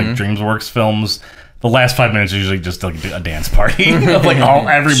films or like DreamWorks films, the last 5 minutes is usually just like a dance party.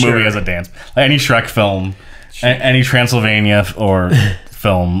 Every movie has a dance. Like any Shrek film, any Transylvania or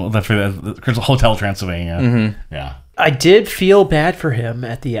film, the Hotel Transylvania. Yeah. I did feel bad for him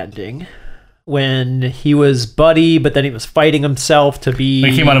at the ending when he was Buddy, but then he was fighting himself to be.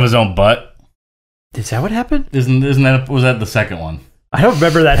 He came out of his own butt. Is that what happened? Was that the second one? I don't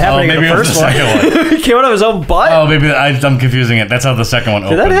remember that happening in maybe the it was first the one. second one. He came out of his own butt. Oh, maybe I'm confusing it. That's how the second one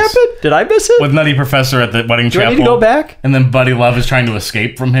opens. Did that happen? Did I miss it? With Nutty Professor at the wedding Do I chapel. need to go back? And then Buddy Love is trying to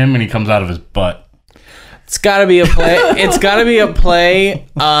escape from him, and he comes out of his butt. It's gotta be a play. It's gotta be a play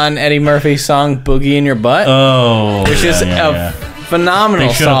on Eddie Murphy's song "Boogie in Your Butt," Oh, which is a phenomenal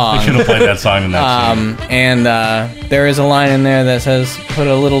They should song. have played that song in that scene. And there is a line in there that says, "Put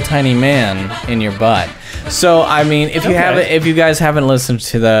a little tiny man in your butt." So I mean, if you guys haven't listened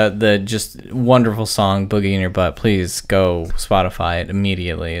to the just wonderful song "Boogie in Your Butt," please go Spotify it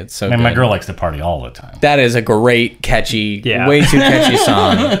immediately. It's so. Man, good. my girl likes to party all the time. That is a great, catchy, way too catchy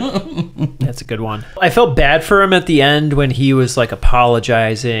song. That's a good one. I felt bad for him at the end when he was like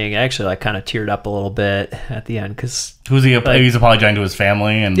apologizing. Actually, like kind of teared up a little bit at the end because who's he? He's apologizing to his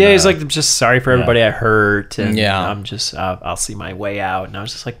family and he's like, I'm just sorry for everybody I hurt, and Yeah. I'm just I'll see my way out. And I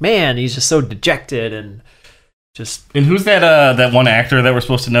was just like, man, he's just so dejected and just. And who's that one actor that we're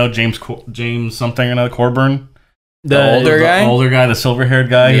supposed to know? James something or another, Coburn. The older guy, the silver-haired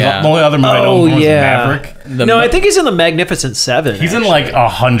guy. Yeah. The only other movie I know him from was Maverick. No, I think he's in the Magnificent Seven. He's in like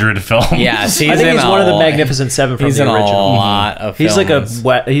 100 films. Yes, I think he's one of the Magnificent Seven from he's the in original. a lot of He's films.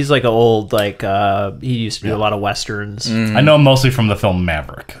 he's like an old he used to do a lot of westerns. I know him mostly from the film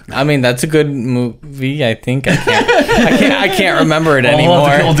Maverick. I mean, that's a good movie. I think I can't remember it anymore.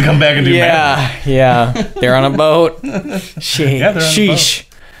 I'll have to come back and do Maverick. Yeah. They're on a boat. Yeah, they're on a Sheesh.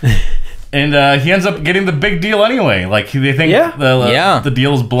 And he ends up getting the big deal anyway. Like they think the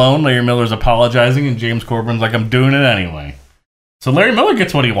deal's blown. Larry Miller's apologizing, and James Corbin's like, "I'm doing it anyway." So Larry Miller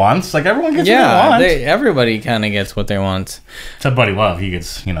gets what he wants. Like everyone gets what they want. Everybody kind of gets what they want. Except Buddy Love, he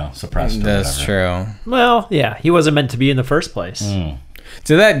gets suppressed. That's true. Well, yeah, he wasn't meant to be in the first place.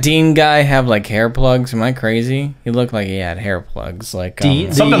 Did that Dean guy have like hair plugs? Am I crazy? He looked like he had hair plugs. Like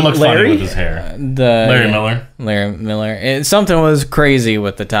something looked funny with his hair. Larry Miller. Something was crazy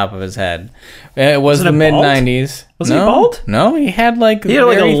with the top of his head. It was the mid '90s. Was he bald? No, he had like a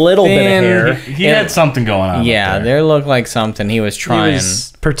little bit of hair. He had something going on. Yeah, there looked like something. He was trying. He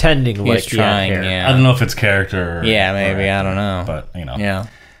was pretending like he had hair. Yeah. I don't know if it's character. Or, maybe I don't know. But yeah,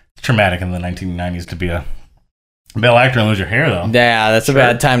 it's traumatic in the 1990s to be a male actor and lose your hair, though. Yeah, that's a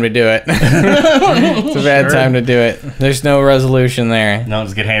bad time to do it. It's a bad time to do it. There's no resolution there. No,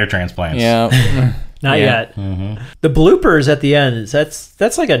 just get hair transplants. Yeah. Not yet. Mm-hmm. The bloopers at the end,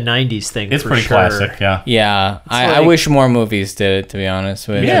 that's like a 90s thing. It's pretty classic, yeah. Yeah. I wish more movies did it, to be honest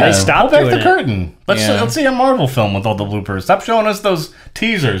with you. Yeah, they stopped pull back doing the curtain. Let's see a Marvel film with all the bloopers. Stop showing us those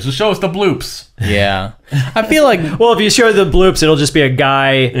teasers. Just show us the bloops. Yeah. I feel like... Well, if you show the bloops, it'll just be a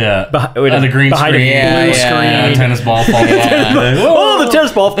guy the green behind screen. a blue screen. And a tennis ball falls Oh, the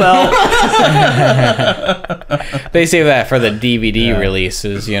tennis ball fell. They save that for the DVD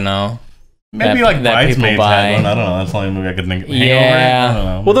releases, Maybe like Bridesmaids had one. I don't know. That's the only movie I could think of. Yeah. I don't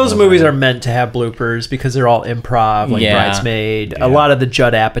know. Well, those movies are meant to have bloopers because they're all improv, like Bridesmaid. A lot of the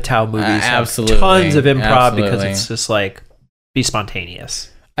Judd Apatow movies have tons of improv because it's just like, be spontaneous.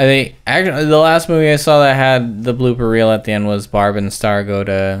 I think actually the last movie I saw that had the blooper reel at the end was Barb and Star go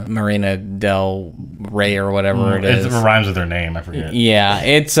to Marina del Rey or whatever it is. It rhymes with their name. I forget. Yeah,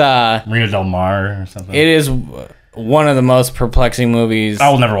 it's Marina del Mar or something. It is one of the most perplexing movies. I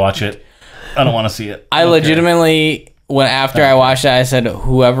will never watch it. I don't want to see it. I legitimately, after I watched it, I said,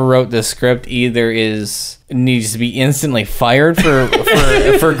 whoever wrote this script either needs to be instantly fired for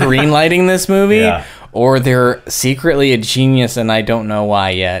greenlighting this movie, or they're secretly a genius, and I don't know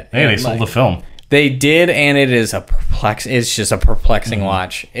why yet. Hey, they sold the film. They did, and it is it's just a perplexing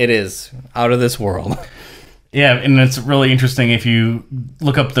watch. It is out of this world. Yeah, and it's really interesting if you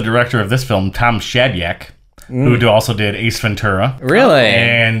look up the director of this film, Tom Shadyac, who also did Ace Ventura. Really?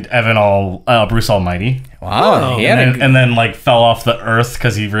 And Bruce Almighty. Wow. And then like fell off the earth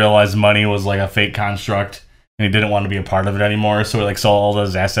because he realized money was like a fake construct and he didn't want to be a part of it anymore. So he like sold all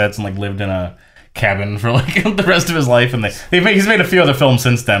those assets and like lived in a cabin for like the rest of his life. And he's made a few other films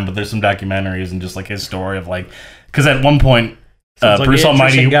since then, but there's some documentaries and just like his story of like, because at one point, Bruce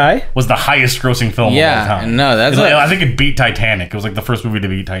Almighty was the highest grossing film of all time. No, I think it beat Titanic. It was like the first movie to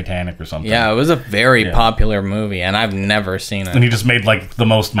beat Titanic or something. Yeah, it was a very popular movie, and I've never seen it. And he just made like the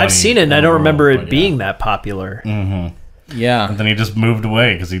most money. I've seen it, and I don't remember it being that popular. Mm-hmm. Yeah. And then he just moved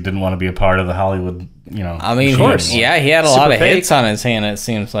away because he didn't want to be a part of the Hollywood, I mean, of course. He had a lot of hits on his hand, it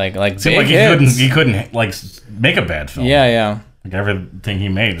seems like. He couldn't like make a bad film. Yeah. Like everything he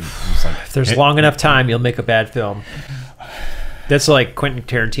made was like, if there's long enough time, you'll make a bad film. That's like Quentin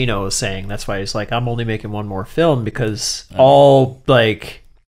Tarantino was saying. That's why he's like, I'm only making one more film because all like,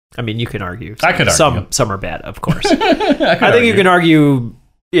 I mean, you can argue. I could argue. Some are bad, of course. I think you can argue,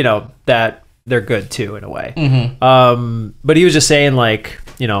 that they're good too in a way. Mm-hmm. But he was just saying like,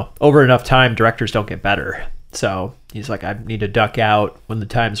 over enough time, directors don't get better. So he's like, I need to duck out when the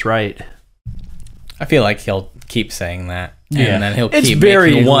time's right. I feel like he'll keep saying that. Yeah. And then he'll keep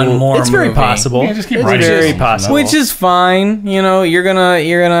making one more movie. It's very possible. Yeah, just keep it's writing very possible. Which is fine. You're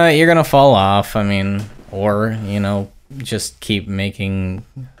gonna fall off. I mean, or just keep making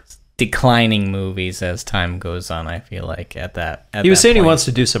declining movies as time goes on. I feel like at that. He was saying he wants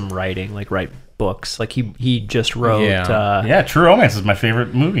to do some writing, like write books. Like he just wrote. Yeah, True Romance is my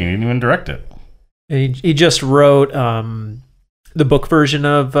favorite movie. He didn't even direct it. He just wrote the book version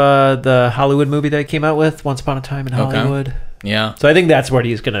of the Hollywood movie that he came out with, Once Upon a Time in Hollywood. Yeah. So I think that's what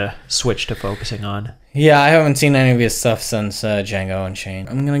he's gonna switch to focusing on. Yeah, I haven't seen any of his stuff since Django Unchained.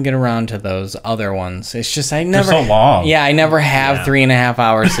 I'm gonna get around to those other ones. It's just I never. They're so long. Yeah, I never have 3.5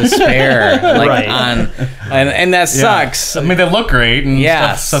 hours to spare. And that sucks. I mean, they look great, and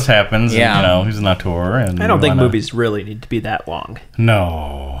stuff happens. Yeah. And, you know, he's an auteur, and I don't think movies really need to be that long.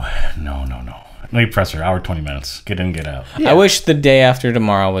 No. Let me press her. Hour 20 minutes. Get in, get out. Yeah. I wish The Day After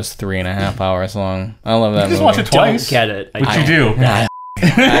Tomorrow was 3.5 hours long. I love that movie. Just watch it twice. Don't get it. Which you do.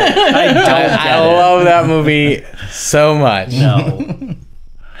 I love that movie so much. No.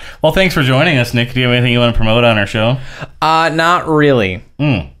 Well, thanks for joining us, Nick. Do you have anything you want to promote on our show? Not really.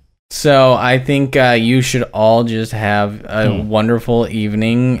 So I think you should all just have a wonderful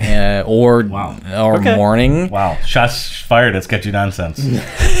evening or morning. Wow. Shots fired at Sketchy Nonsense.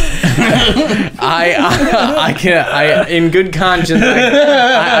 I in good conscience,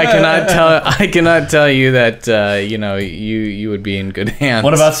 I cannot tell you that you would be in good hands.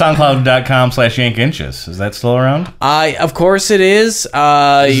 What about SoundCloud.com/yankinches? Is that still around? Of course it is.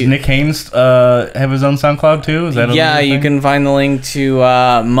 Does Nick Haynes have his own SoundCloud too? Is that you can find the link to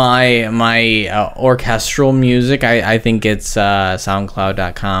my orchestral music. I think it's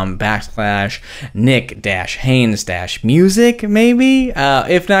SoundCloud.com/Nick-Haynes-music maybe.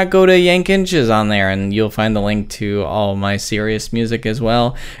 If not, go to Yank Inches on there and you'll find the link to all my serious music as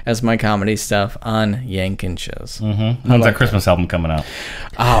well as my comedy stuff on Yank Inches. When's that Christmas album coming out?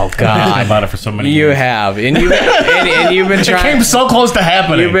 Oh God, I bought it for so many years. You have, and you've been trying. It came so close to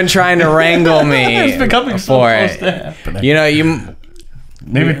happening. You've been trying to wrangle me. It's becoming so close to happening. You.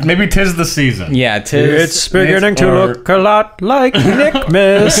 Maybe 'tis the season. Yeah, it's beginning to look a lot like Nick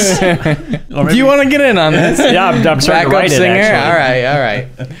Miss. Do you want to get in on this? Yeah, I'm starting to write singer? it, actually. All right.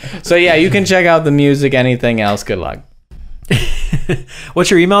 So yeah, you can check out the music. Anything else? Good luck.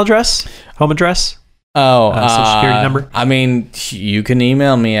 What's your email address? Home address? Social security number? I mean, you can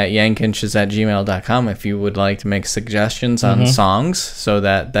email me at yankinches@gmail.com if you would like to make suggestions on songs. So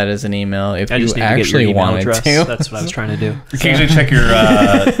that is an email if you actually wanted to. That's what I was trying to do. Occasionally check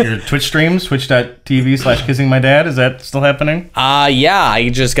your Twitch streams, twitch.tv/kissingmydad. Is that still happening? Yeah, I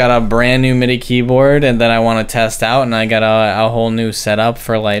just got a brand new MIDI keyboard and then I want to test out, and I got a whole new setup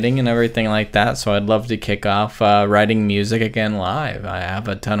for lighting and everything like that. So I'd love to kick off writing music again live. I have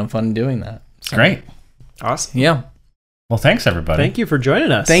a ton of fun doing that. So. Great. Awesome. Yeah. Well, thanks, everybody. Thank you for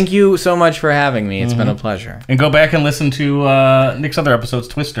joining us. Thank you so much for having me. It's been a pleasure. And go back and listen to Nick's other episodes,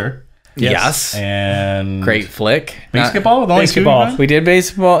 Twister. Yes. And great flick. Basketball with only basketball. We did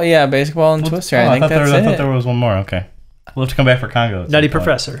baseball. Yeah, basketball and Twister. I think that's it. I thought there was one more. Okay. We'll have to come back for Congo. Nutty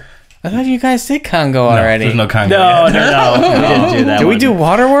Professor. I thought you guys did Congo already. There's no Congo. No. We didn't do that. Did we do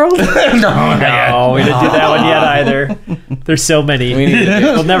Waterworld? No, we didn't do that one yet either. There's so many.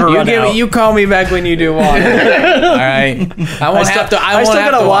 We'll never run out. You call me back when you do Waterworld. All right. I still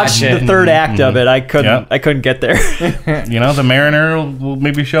gotta watch the third act of it. I couldn't get there. The Mariner will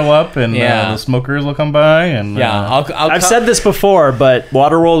maybe show up, and the Smokers will come by, and I've said this before, but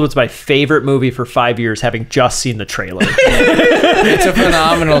Waterworld was my favorite movie for 5 years, having just seen the trailer. It's a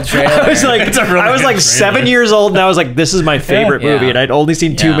phenomenal trailer. I was like 7 years old, and I was like, "This is my favorite movie," and I'd only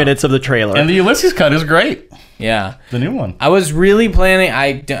seen 2 minutes of the trailer. And the Ulysses cut is great. Yeah, the new one. I was really planning.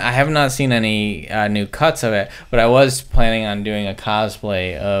 I have not seen any new cuts of it, but I was planning on doing a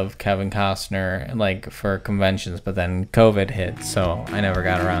cosplay of Kevin Costner, like for conventions. But then COVID hit, so I never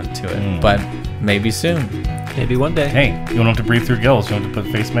got around to it. But maybe soon. Maybe one day. Hey, you don't have to breathe through gills. You don't have to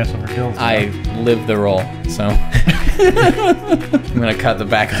put face masks over gills. I live the role, so I'm gonna cut the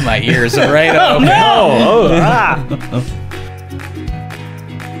back of my ears right open.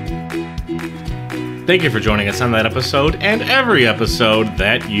 Thank you for joining us on that episode and every episode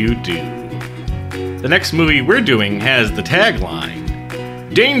that you do. The next movie we're doing has the tagline,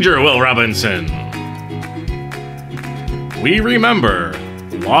 Danger, Will Robinson. We remember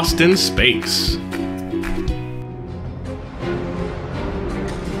Lost in Space.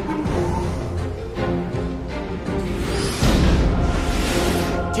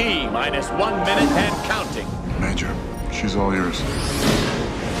 T-minus 1 minute and counting. Major, she's all yours.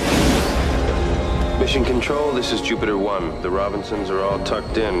 Mission Control, this is Jupiter 1. The Robinsons are all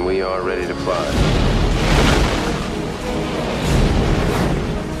tucked in. We are ready to fly.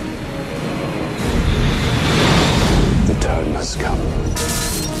 The time has come.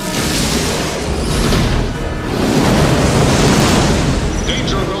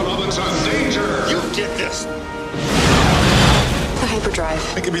 Danger, Will Robinson, danger! You did this! The hyperdrive.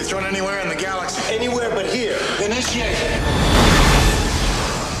 It could be thrown anywhere in the galaxy.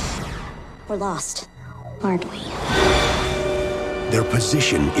 We're lost, aren't we? Their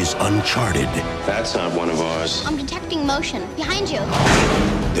position is uncharted. That's not one of ours. I'm detecting motion. Behind you.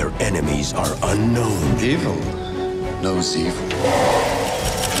 Their enemies are unknown. Evil knows evil.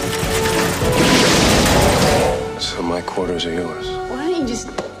 So my quarters are yours. Why don't you just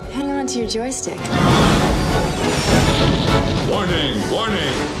hang on to your joystick? Warning,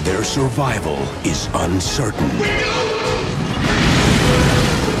 warning. Their survival is uncertain.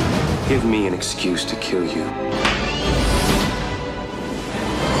 Give me an excuse to kill you.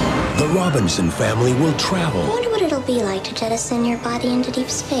 The Robinson family will I travel wonder what it'll be like to jettison your body into deep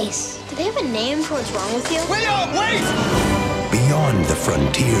space. Do they have a name for what's wrong with you? beyond the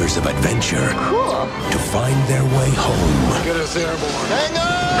frontiers of adventure. Cool. To find their way home. Get us airborne. Hang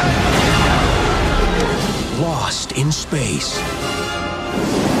on! Lost in space.